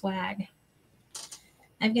in a swag.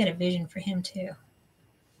 I've got a vision for him too.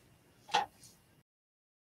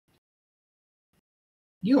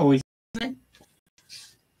 You always. I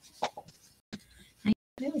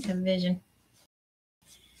always have a vision.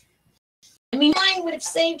 I mean, mine would have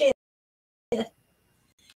saved it.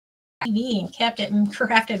 TV and kept it and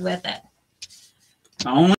crafted with it.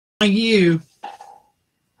 Only you.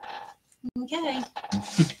 Okay.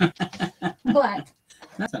 What?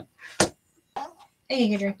 Nothing. I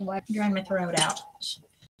need to drink the water. Drying my throat out.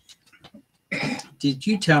 Did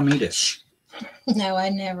you tell me to shh? No, I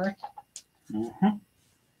never.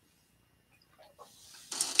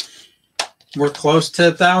 We're close to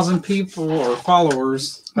 1,000 people or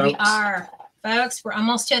followers. Folks. We are. Folks, we're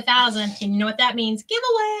almost to 1,000. And you know what that means?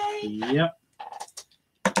 Giveaway. Yep.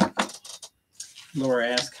 Laura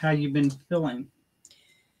asked, how you been feeling,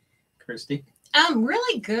 Christy?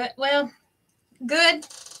 Really good. Well, good.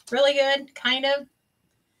 Really good, kind of.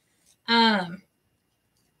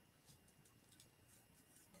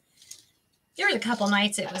 There was a couple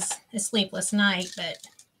nights it was a sleepless night, but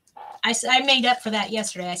I made up for that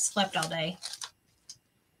yesterday. I slept all day.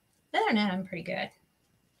 Other than that, I'm pretty good.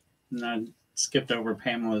 And I skipped over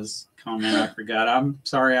Pamela's comment. I forgot. I'm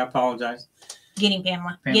sorry. I apologize. Getting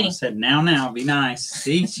Pamela. Pamela said, now, be nice.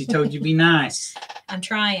 See, she told you be nice. I'm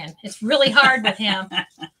trying. It's really hard with him.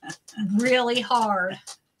 Really hard.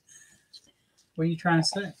 What are you trying to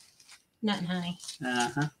say? Nothing, honey.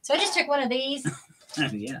 Uh-huh. So I just took one of these.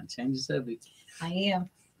 Yeah, change the subject. I am.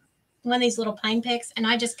 One of these little pine picks, and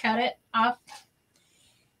I just cut it off.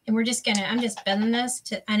 And I'm just bending this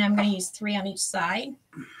and I'm going to use 3 on each side.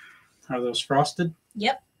 Are those frosted?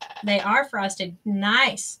 Yep. They are frosted.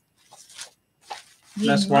 Nice.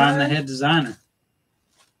 That's why I'm the head designer.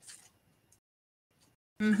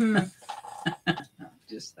 Mm-hmm.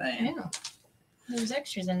 Just saying. Yeah. There's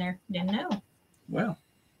extras in there. Didn't know. Well.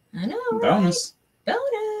 I know. Bonus. Right?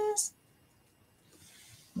 Bonus.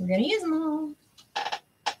 We're going to use them all.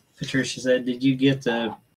 Patricia said, did you get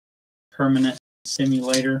the permanent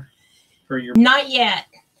simulator for your... Not yet.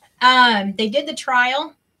 They did the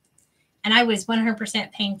trial, and I was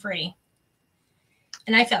 100% pain-free.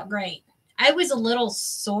 And I felt great. I was a little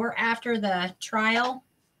sore after the trial,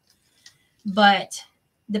 but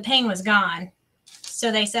the pain was gone.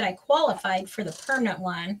 So they said I qualified for the permanent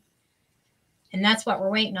one. And that's what we're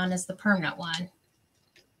waiting on, is the permanent one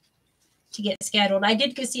to get scheduled. I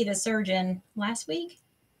did go see the surgeon last week.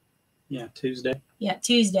 Yeah, Tuesday. Yeah,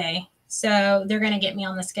 Tuesday. So they're going to get me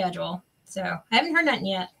on the schedule. So I haven't heard nothing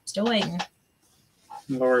yet. Still waiting.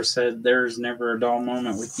 Laura said, there's never a dull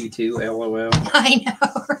moment with you two, LOL. I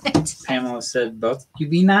know, right? Pamela said, both you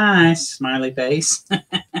be nice, smiley face.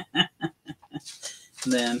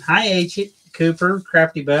 Then, hi, H. Cooper,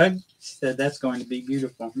 Crafty Bug. She said, that's going to be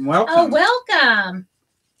beautiful. Welcome. Oh, welcome.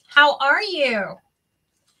 How are you?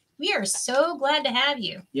 We are so glad to have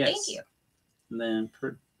you. Yes. Thank you. And then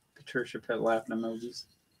Patricia put laughing emojis.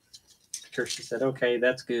 Patricia said, okay,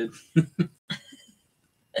 that's good.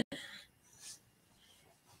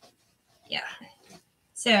 Yeah.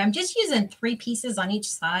 So I'm just using 3 pieces on each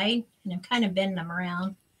side, and I'm kind of bending them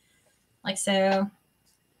around like so.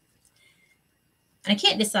 And I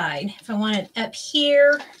can't decide if I want it up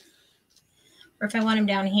here or if I want them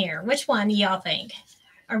down here. Which one do y'all think?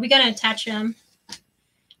 Are we going to attach them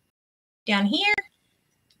down here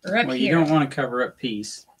or up Well, here? you don't want to cover up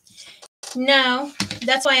piece. No,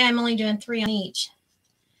 that's why I'm only doing 3 on each.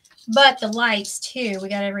 But the lights too, we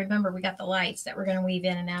got to remember we got the lights that we're going to weave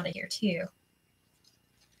in and out of here too.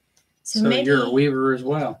 So maybe, you're a weaver as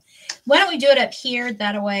well. Why don't we do it up here?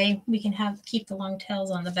 That way we can keep the long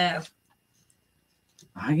tails on the bow.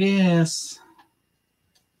 I guess.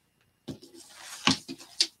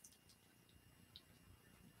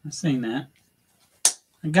 I've seen that.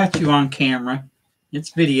 I got you on camera.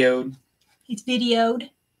 It's videoed. It's videoed.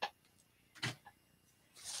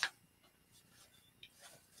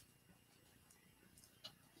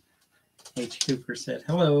 H. Cooper said,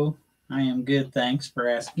 hello. I am good. Thanks for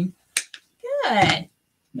asking. Good. And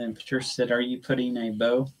then Patricia said, are you putting a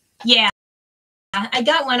bow? Yeah. I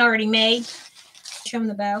got one already made. Show them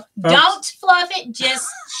the bow. Folks. Don't fluff it. Just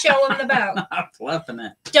show them the bow. I'm not fluffing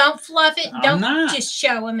it. Don't fluff it. I'm Don't not. just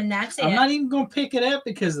show them, and that's it. I'm not even going to pick it up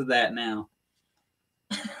because of that now.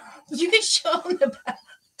 You can show them the bow.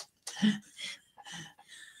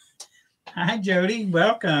 Hi, Jody.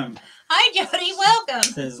 Welcome. Hi, Jody. Welcome.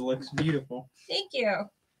 Says it looks beautiful. Thank you.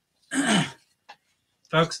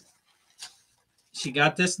 Folks, she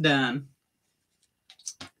got this done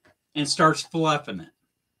and starts fluffing it.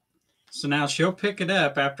 So now she'll pick it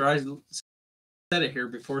up after I set it here.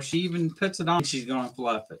 Before she even puts it on, she's going to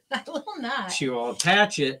fluff it. I will not. She will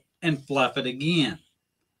attach it and fluff it again.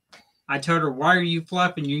 I told her, why are you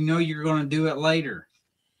fluffing? You know you're going to do it later.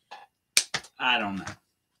 I don't know.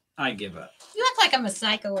 I give up. You act like I'm a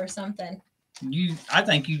psycho or something. I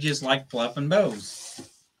think you just like fluffing bows.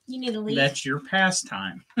 You need to leave. That's your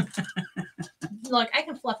pastime. Look, I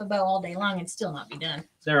can fluff a bow all day long and still not be done.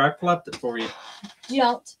 There, I fluffed it for you. You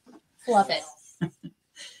don't fluff it.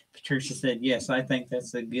 Patricia said, yes, I think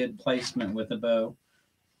that's a good placement with a bow.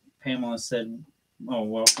 Pamela said, oh,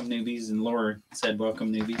 welcome newbies. And Laura said,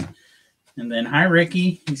 welcome newbies. And then, hi,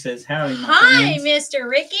 Ricky. He says, howdy, my Hi, friends. Mr.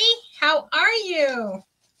 Ricky. How are you?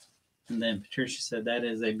 And then Patricia said, that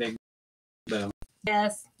is a big bow.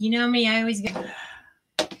 Yes. You know me. I always go.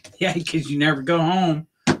 Yeah, because you never go home.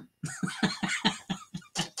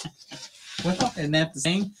 Well, isn't that the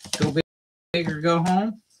same? Go big or go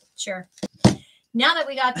home? Sure. Now that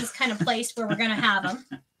we got this kind of place where we're going to have them,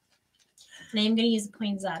 and I'm going to use the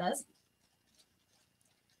poinsettias.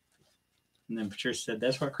 And then Patricia said,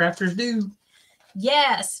 that's what crafters do.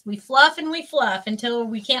 Yes, we fluff and we fluff until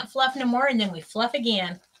we can't fluff no more, and then we fluff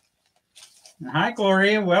again. Hi,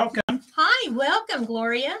 Gloria. Welcome. Hi, welcome,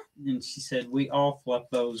 Gloria. And she said, we all fluff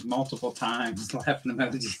those multiple times. Laughing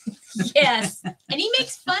emoji. Yes. And he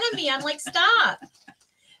makes fun of me. I'm like, stop.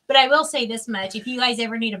 But I will say this much. If you guys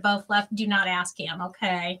ever need a bow fluff, do not ask him,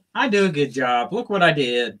 okay? I do a good job. Look what I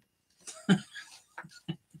did.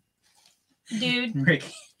 Dude.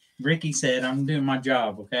 Ricky said, I'm doing my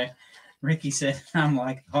job, okay? Ricky said, I'm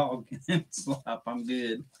like a hog. Slop, I'm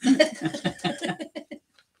good.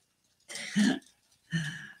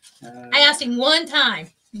 I asked him one time.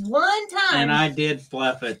 And I did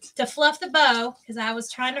fluff it. To fluff the bow, because I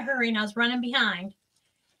was trying to hurry and I was running behind.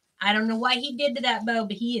 I don't know what he did to that bow,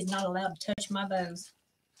 but he is not allowed to touch my bows.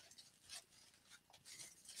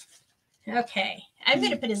 Okay. I'm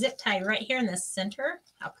going to put a zip tie right here in the center.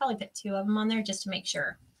 I'll probably put 2 of them on there just to make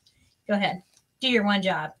sure. Go ahead. Do your one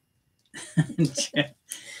job.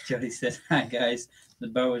 Jody said, hi, guys. The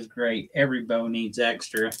bow is great. Every bow needs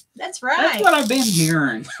extra. That's right. That's what I've been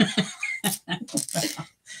hearing.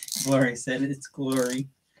 Glory said, it's Glory,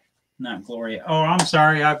 not Gloria. Oh, I'm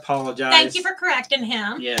sorry. I apologize. Thank you for correcting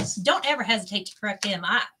him. Yes. Don't ever hesitate to correct him.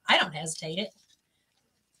 I don't hesitate it.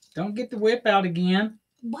 Don't get the whip out again.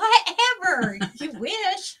 Whatever. You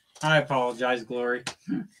wish. I apologize, Glory.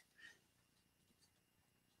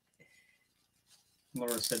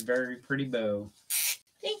 Laura said, very pretty bow.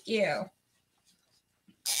 Thank you.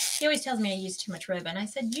 He always tells me I use too much ribbon. I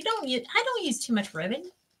said, I don't use too much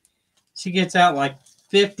ribbon. She gets out like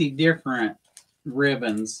 50 different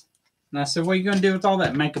ribbons. And I said, what are you going to do with all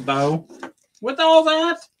that? Make a bow? With all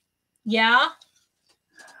that? Yeah.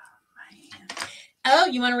 Oh, man. Oh,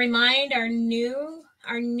 you want to remind our new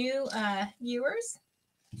viewers?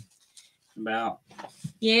 About.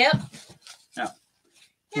 Yep. Yeah.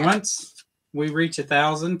 Yeah. Once we reach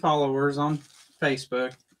 1,000 followers on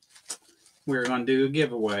Facebook, we're going to do a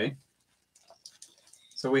giveaway.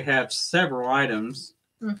 So we have several items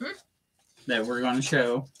that we're going to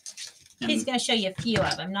show. And he's going to show you a few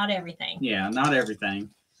of them, not everything. Yeah, not everything.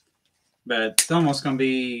 But it's almost going to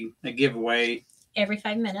be a giveaway. Every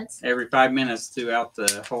 5 minutes. Every 5 minutes throughout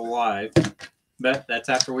the whole live. But that's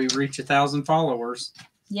after we reach 1,000 followers.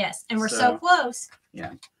 Yes, and we're so close.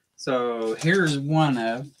 Yeah. So here's one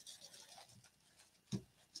of.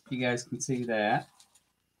 You guys can see that.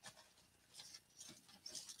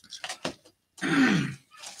 And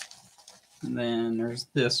then there's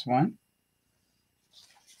this one.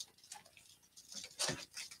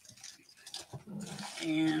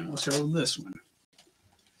 And we'll show this one.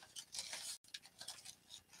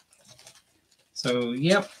 So,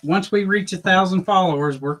 yep, once we reach 1,000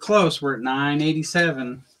 followers, we're close. We're at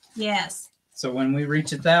 987. Yes. So when we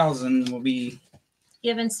reach 1,000, we'll be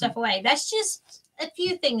giving stuff away. That's just a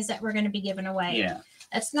few things that we're going to be giving away. Yeah.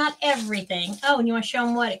 That's not everything. Oh, and you want to show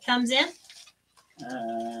them what it comes in?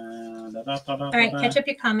 All right, catch up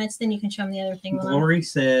your comments, then you can show them the other thing. Glory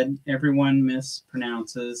said, everyone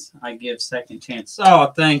mispronounces. I give second chance. Oh,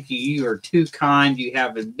 thank you. You are too kind. You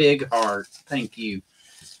have a big heart. Thank you.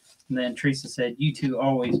 And then Teresa said, you two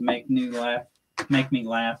always make me laugh.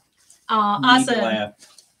 Oh, awesome. Laugh.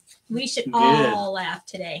 We should all laugh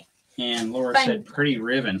today. And Laura said, pretty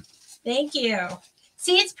ribbon. Thank you.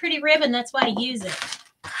 See, it's pretty ribbon. That's why I use it.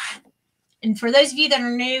 And for those of you that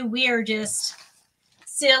are new, we are just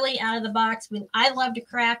silly out of the box. I love to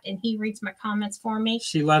craft, and he reads my comments for me.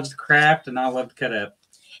 She loves to craft, and I love to cut up.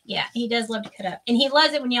 Yeah, he does love to cut up. And he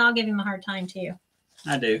loves it when y'all give him a hard time, too.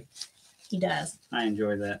 I do. He does. I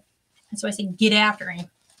enjoy that. That's why I say get after him.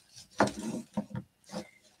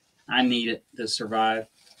 I need it to survive.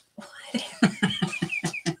 He's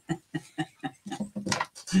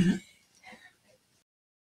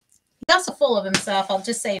also full of himself. I'll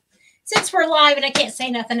just say, since we're live and I can't say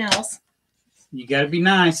nothing else. You got to be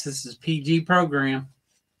nice. This is PG program.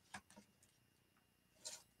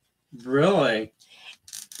 Really?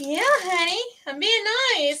 Yeah, honey. I'm being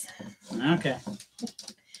nice. Okay.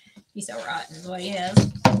 He's so rotten is what he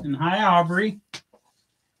is. And hi, Aubrey.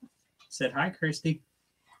 Said hi, Christy.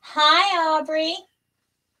 Hi, Aubrey.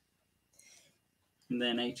 And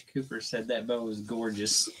then H. Cooper said that bow was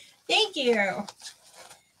gorgeous. Thank you.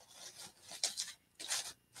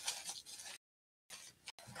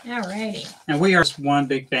 Alrighty. And we are just one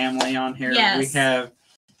big family on here. Yes. We have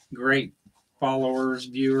great followers,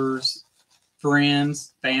 viewers,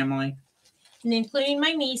 friends, family. And including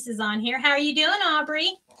my nieces on here. How are you doing,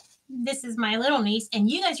 Aubrey? This is my little niece, and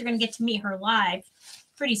you guys are going to get to meet her live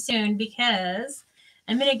pretty soon because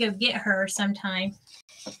I'm going to go get her sometime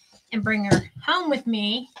and bring her home with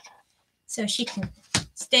me so she can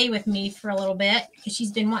stay with me for a little bit because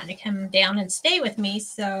she's been wanting to come down and stay with me.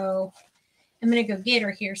 So I'm going to go get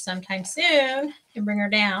her here sometime soon and bring her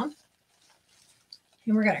down.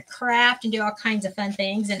 And we're going to craft and do all kinds of fun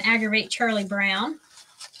things and aggravate Charlie Brown.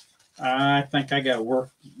 I think I got to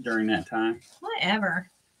work during that time. Whatever.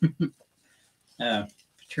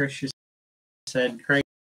 Patricia said, Craig,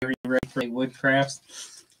 are you ready for wood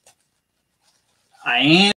crafts?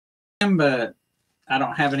 I am, but I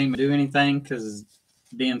don't have any to do anything because it's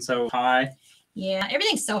being so high. Yeah,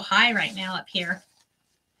 everything's so high right now up here.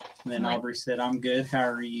 And then Aubrey said, I'm good. How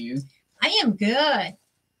are you? I am good.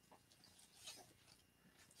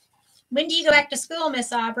 When do you go back to school,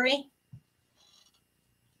 Miss Aubrey?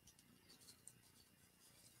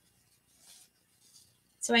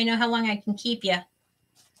 So I know how long I can keep you.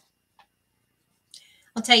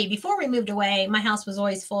 I'll tell you, before we moved away, my house was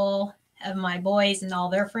always full of my boys and all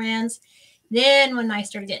their friends. Then when I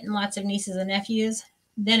started getting lots of nieces and nephews,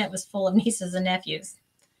 then it was full of nieces and nephews.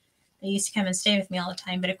 They used to come and stay with me all the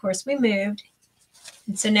time. But of course, we moved.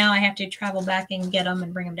 And so now I have to travel back and get them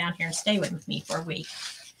and bring them down here and stay with me for a week.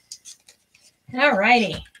 All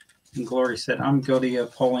righty. And Glory said, I'm guilty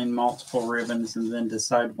of pulling multiple ribbons and then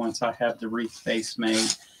decide once I have the wreath base made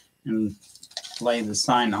and lay the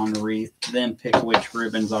sign on the wreath, then pick which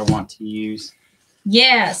ribbons I want to use.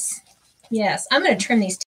 Yes. Yes. I'm going to trim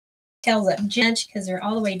these tails up gently because they're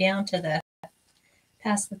all the way down to the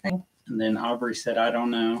past the thing. And then Aubrey said, I don't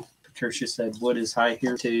know. Patricia said, wood is high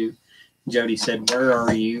here too. Jody said, where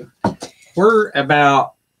are you? We're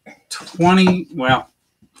about 20, well,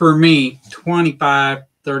 for me, 25,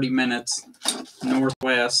 30 minutes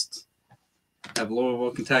northwest of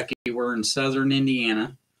Louisville, Kentucky. We're in southern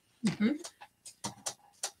Indiana. Mm-hmm.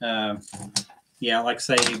 Yeah, like I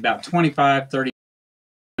say, about 25, 30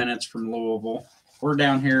 minutes from Louisville. We're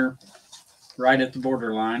down here right at the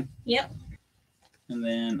borderline. Yep. And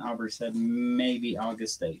then Aubrey said maybe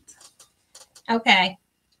August 8th. Okay.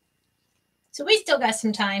 So we still got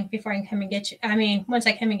some time before I can come and get you. I mean, once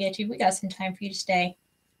I come and get you, we got some time for you to stay.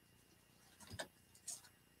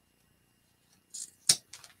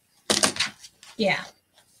 Yeah.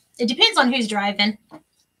 It depends on who's driving.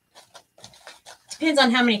 Depends on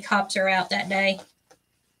how many cops are out that day.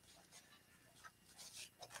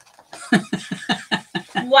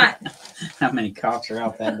 What? How many cops are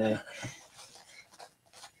out that day?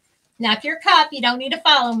 Now, if you're a cop, you don't need to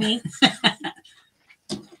follow me.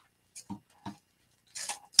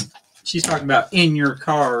 She's talking about in your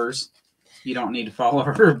cars. You don't need to follow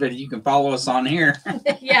her, but you can follow us on here.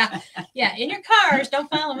 Yeah. Yeah. In your cars, don't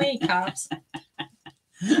follow me, cops.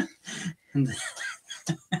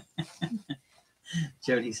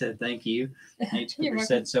 Jody said, thank you. H. Cooper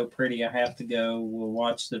said, so pretty. I have to go. We'll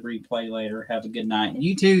watch the replay later. Have a good night.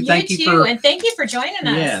 You too. Thank you for, and thank you for joining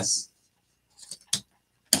us. Yes.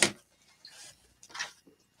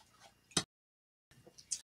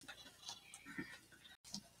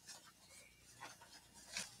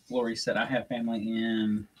 Lori said, I have family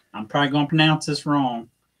in, I'm probably going to pronounce this wrong.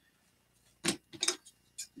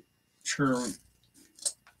 Sure.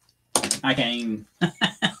 I can't even,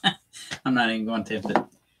 I'm not even going to attempt it.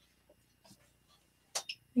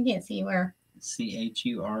 I can't see where.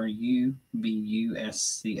 Churubusco.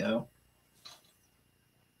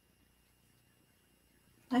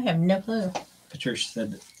 I have no clue. Patricia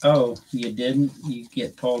said, "Oh, you didn't? You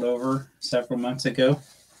get pulled over several months ago?"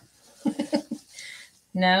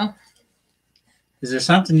 No. Is there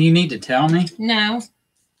something you need to tell me? No.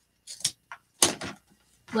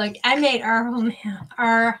 Look, I made our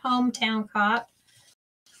hometown cop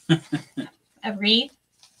a wreath.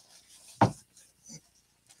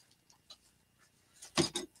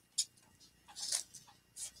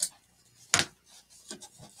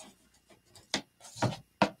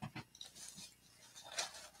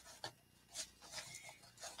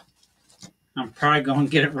 I'm probably going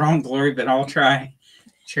to get it wrong, Glory, but I'll try.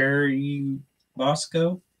 Cherry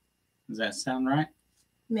Bosco? Does that sound right?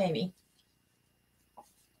 Maybe.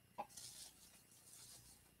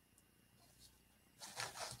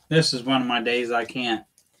 This is one of my days I can't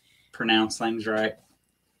pronounce things right.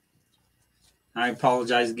 I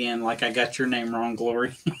apologize again, like I got your name wrong,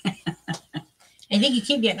 Glory. I think you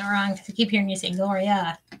keep getting it wrong because I keep hearing you say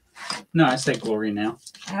Gloria. No, I say Glory now.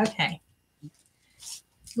 Okay.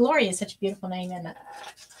 Gloria is such a beautiful name, isn't it?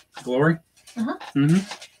 Glory? Uh-huh.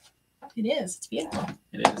 Mm-hmm. It is. It's beautiful.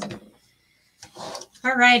 It is.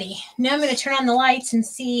 All righty. Now I'm going to turn on the lights and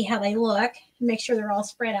see how they look and make sure they're all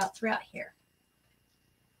spread out throughout here.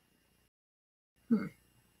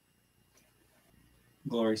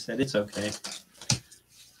 Glory said it's okay.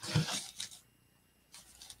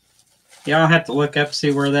 Yeah, I'll have to look up,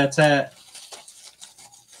 see where that's at.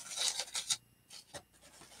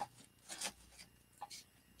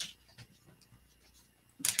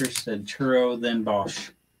 Trish said churro, then Bosch.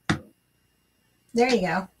 There you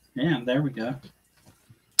go. Yeah, there we go.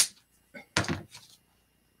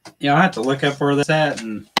 Yeah, I'll have to look up where that's at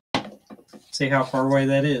and see how far away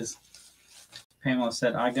that is. Pamela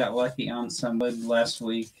said, I got lucky on some wood last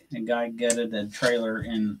week. A guy gutted a trailer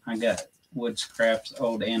and I got wood scraps,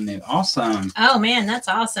 old and new. Awesome. Oh, man, that's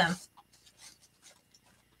awesome.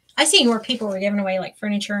 I seen where people were giving away like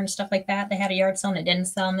furniture and stuff like that. They had a yard sale and it didn't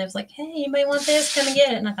sell. And they was like, hey, anybody want this? Come and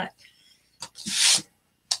get it. And I thought,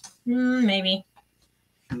 maybe.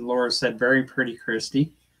 And Laura said, very pretty,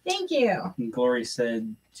 Christy. Thank you. And Glory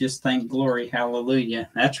said, just thank Glory. Hallelujah.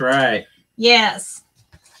 That's right. Yes.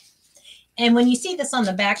 And when you see this on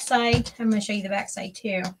the back side, I'm going to show you the back side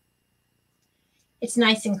too. It's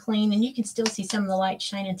nice and clean, and you can still see some of the light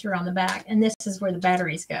shining through on the back. And this is where the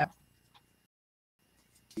batteries go.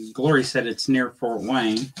 Glory said it's near Fort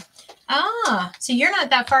Wayne. Ah, so you're not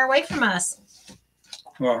that far away from us.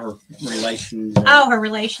 Well, her relation. Oh, her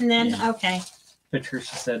relation then? Yeah. Okay.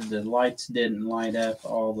 Patricia said the lights didn't light up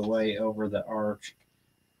all the way over the arch.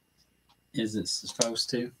 Is it supposed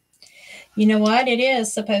to? You know what? It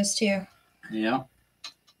is supposed to. Yeah.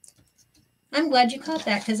 I'm glad you caught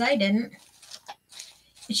that because I didn't.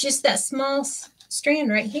 It's just that small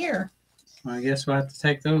strand right here. Well, I guess we'll have to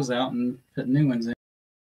take those out and put new ones in.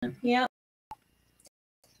 Yep.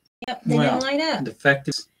 Yep, they didn't light up.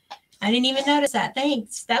 Defective. I didn't even notice that.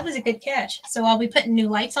 Thanks. That was a good catch. So I'll be putting new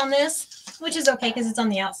lights on this, which is okay because it's on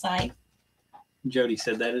the outside. Jody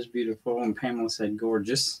said that is beautiful, and Pamela said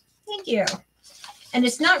gorgeous. Thank you. And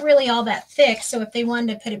it's not really all that thick, so if they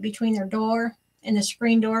wanted to put it between their door and the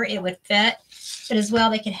screen door, it would fit. But as well,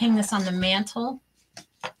 they could hang this on the mantle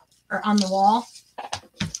or on the wall.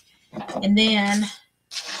 And then,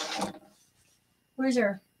 where's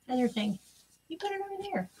our other thing? You put it over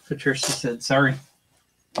there. Patricia said, sorry.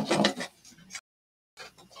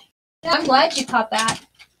 I'm glad you caught that.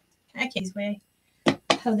 I can't way.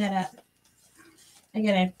 Hold that up. I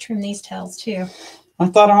gotta trim these tails too. I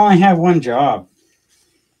thought I only had one job.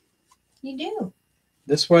 You do.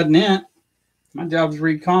 This wasn't it. My job is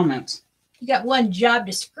read comments. You got one job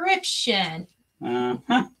description.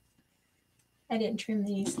 Uh-huh. I didn't trim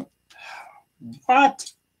these.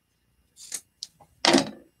 What?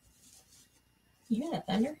 You hear that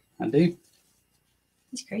thunder? I do.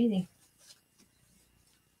 It's crazy.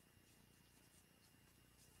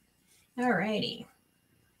 All righty.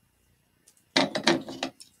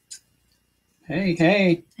 Hey,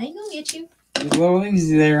 hey. I ain't gonna get you. You're a little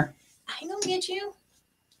easy there. I ain't gonna get you.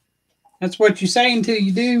 That's what you say until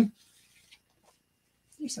you do.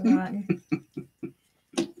 You're so rotten.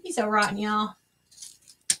 He's so rotten, y'all.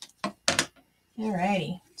 All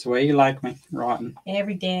righty. It's the way you like me, rotten.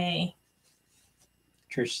 Every day.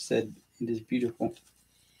 Trish said it is beautiful.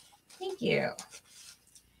 Thank you.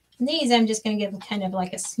 And these I'm just going to give kind of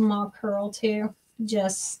like a small curl to.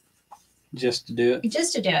 Just to do it.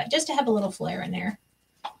 Just to do it. Just to have a little flare in there.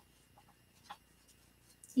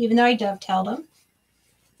 Even though I dovetailed them,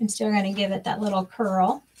 I'm still going to give it that little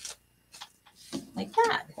curl. Like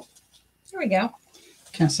that. There we go.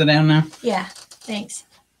 Can I sit down now? Yeah, thanks.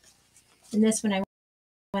 And this one I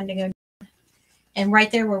wanted to go And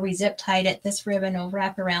right there where we zip tied it, this ribbon will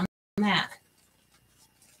wrap around that.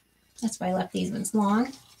 That's why I left these ones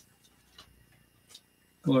long.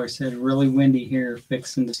 Gloria said, really windy here,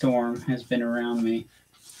 fixing the storm has been around me.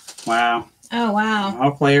 Wow. Oh, wow.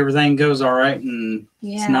 Hopefully everything goes all right and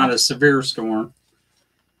it's not a severe storm.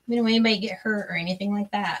 We don't want anybody to get hurt or anything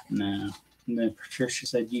like that. No. And then Patricia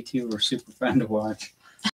said, you two were super fun to watch.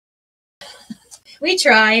 We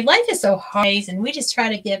try. Life is so hard, and we just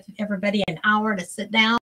try to give everybody an hour to sit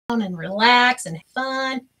down and relax and have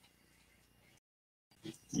fun.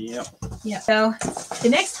 Yep. Yeah. So the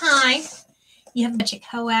next time you have a bunch of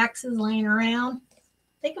coaxes laying around,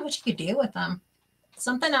 think of what you could do with them.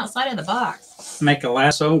 Something outside of the box. Make a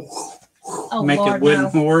lasso. Oh, make Lord, a wooden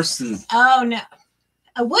horse. And oh, no.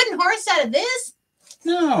 A wooden horse out of this?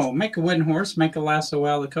 No. Make a wooden horse. Make a lasso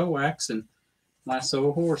out of the coax and lasso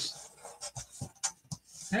a horse.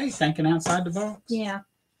 Hey, thinking outside the box. Yeah.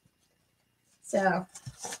 So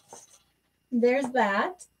there's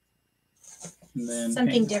that. And then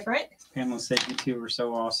something different. Pamela said you two were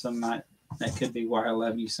so awesome. That could be why I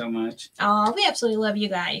love you so much. Oh, we absolutely love you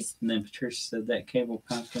guys. And then Patricia said that cable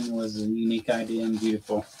pumpkin was a unique idea and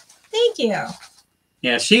beautiful. Thank you.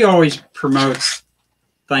 Yeah, she always promotes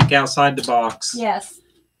think outside the box. Yes.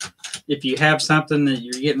 If you have something that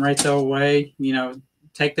you're getting ready to throw away,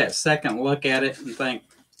 take that second look at it and think,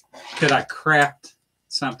 could I craft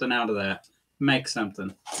something out of that? Make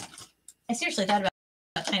something. I seriously thought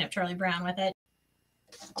about tying up Charlie Brown with it,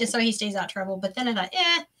 just so he stays out of trouble. But then I thought,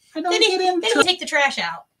 then he'll take the trash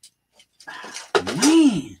out.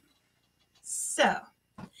 Man. So,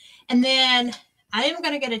 and then I am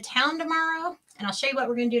going to go to town tomorrow, and I'll show you what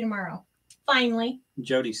we're going to do tomorrow. Finally.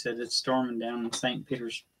 Jody said it's storming down in St.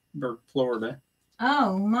 Petersburg, Florida.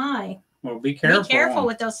 Oh, my. Well, be careful. Be careful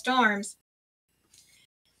with those storms.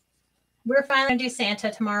 We're finally going to do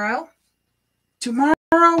Santa tomorrow. Tomorrow?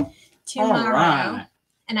 Tomorrow. All right.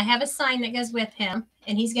 And I have a sign that goes with him,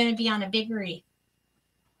 and he's going to be on a big wreath.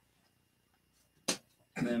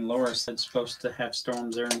 And then Laura said supposed to have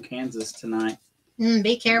storms there in Kansas tonight.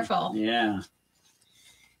 Be careful. Yeah.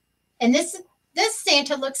 And this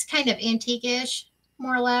Santa looks kind of antique-ish,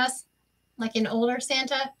 more or less, like an older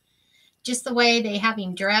Santa, just the way they have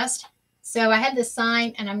him dressed. So I have this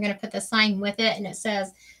sign, and I'm going to put the sign with it, and it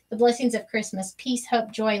says, the blessings of Christmas, peace,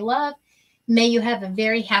 hope, joy, love. May you have a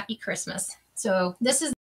very happy Christmas. So this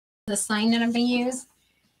is the sign that I'm going to use.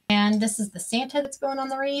 And this is the Santa that's going on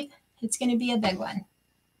the wreath. It's going to be a big one.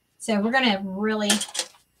 So we're going to really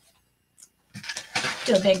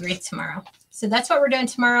do a big wreath tomorrow. So that's what we're doing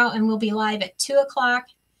tomorrow. And we'll be live at 2:00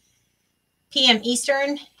 p.m.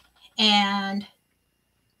 Eastern. And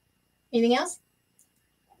anything else?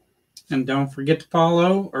 And don't forget to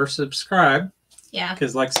follow or subscribe. Yeah.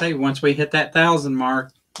 Because like I say, once we hit that 1,000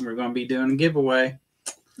 mark, we're going to be doing a giveaway.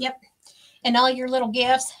 Yep. And all your little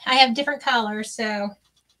gifts. I have different colors. So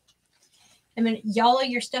y'all of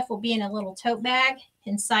your stuff will be in a little tote bag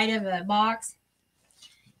inside of a box.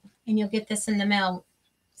 And you'll get this in the mail.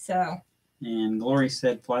 So. And Glory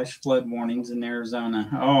said flash flood warnings in Arizona.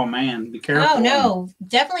 Oh, man. Be careful. Oh, no.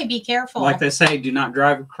 Definitely be careful. Like they say, do not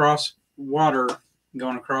drive across water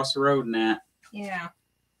going across the road and that. Yeah.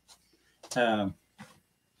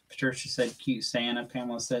 Patricia said cute Santa.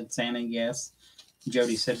 Pamela said Santa, yes.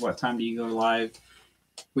 Jody said, what time do you go live?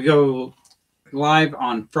 We go live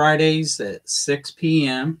on Fridays at 6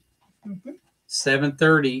 p.m.,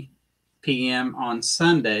 7:30 p.m. on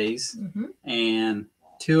Sundays, and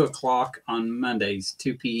 2:00 on Mondays,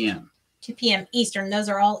 2 p.m. 2 p.m. Eastern. Those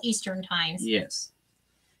are all Eastern times. Yes.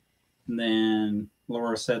 And then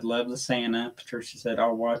Laura said, love the Santa. Patricia said,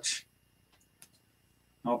 I'll watch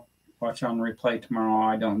on replay tomorrow.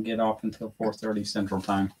 I don't get off until 4:30 Central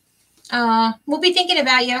Time. We'll be thinking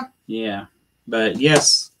about you. Yeah. But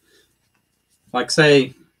yes, like I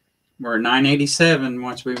say, we're at 987.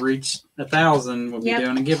 Once we reach 1,000, we'll be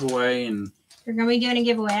doing a giveaway. And we're going to be doing a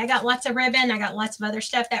giveaway. I got lots of ribbon. I got lots of other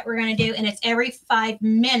stuff that we're going to do. And it's every 5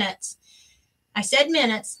 minutes. I said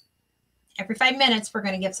minutes. Every 5 minutes, we're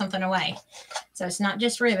going to give something away. So it's not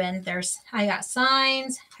just ribbon. I got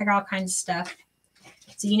signs. I got all kinds of stuff.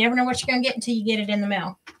 So you never know what you're going to get until you get it in the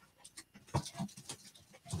mail.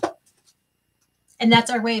 And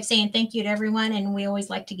that's our way of saying thank you to everyone. And we always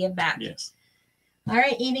like to give back. Yes. All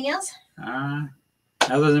right. Anything else?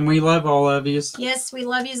 Other than we love all of you. Yes, we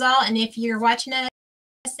love you all. And if you're watching us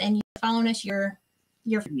and you're following us, you're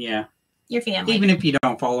your family. Even if you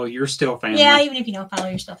don't follow, you're still family. Yeah, even if you don't follow,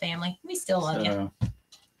 you're still family. We still love you.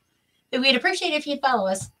 But we'd appreciate it if you'd follow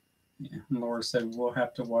us. Yeah. And Laura said, we'll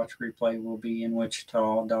have to watch replay. We'll be in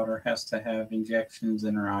Wichita. Daughter has to have injections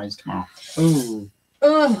in her eyes tomorrow. Ooh.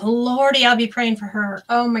 Oh, Lordy, I'll be praying for her.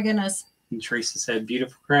 Oh, my goodness. And Teresa said,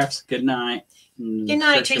 beautiful crafts. Good night. And Good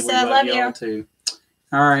night, Tricia, Teresa. Love you. All too.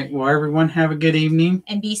 All right. Well, everyone have a good evening.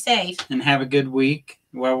 And be safe. And have a good week.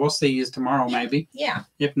 Well, we'll see you tomorrow, maybe. Yeah.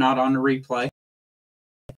 If not, on the replay.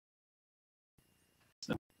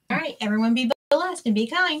 So. All right. Everyone be blessed and be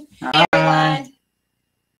kind. Bye. Hey, everyone.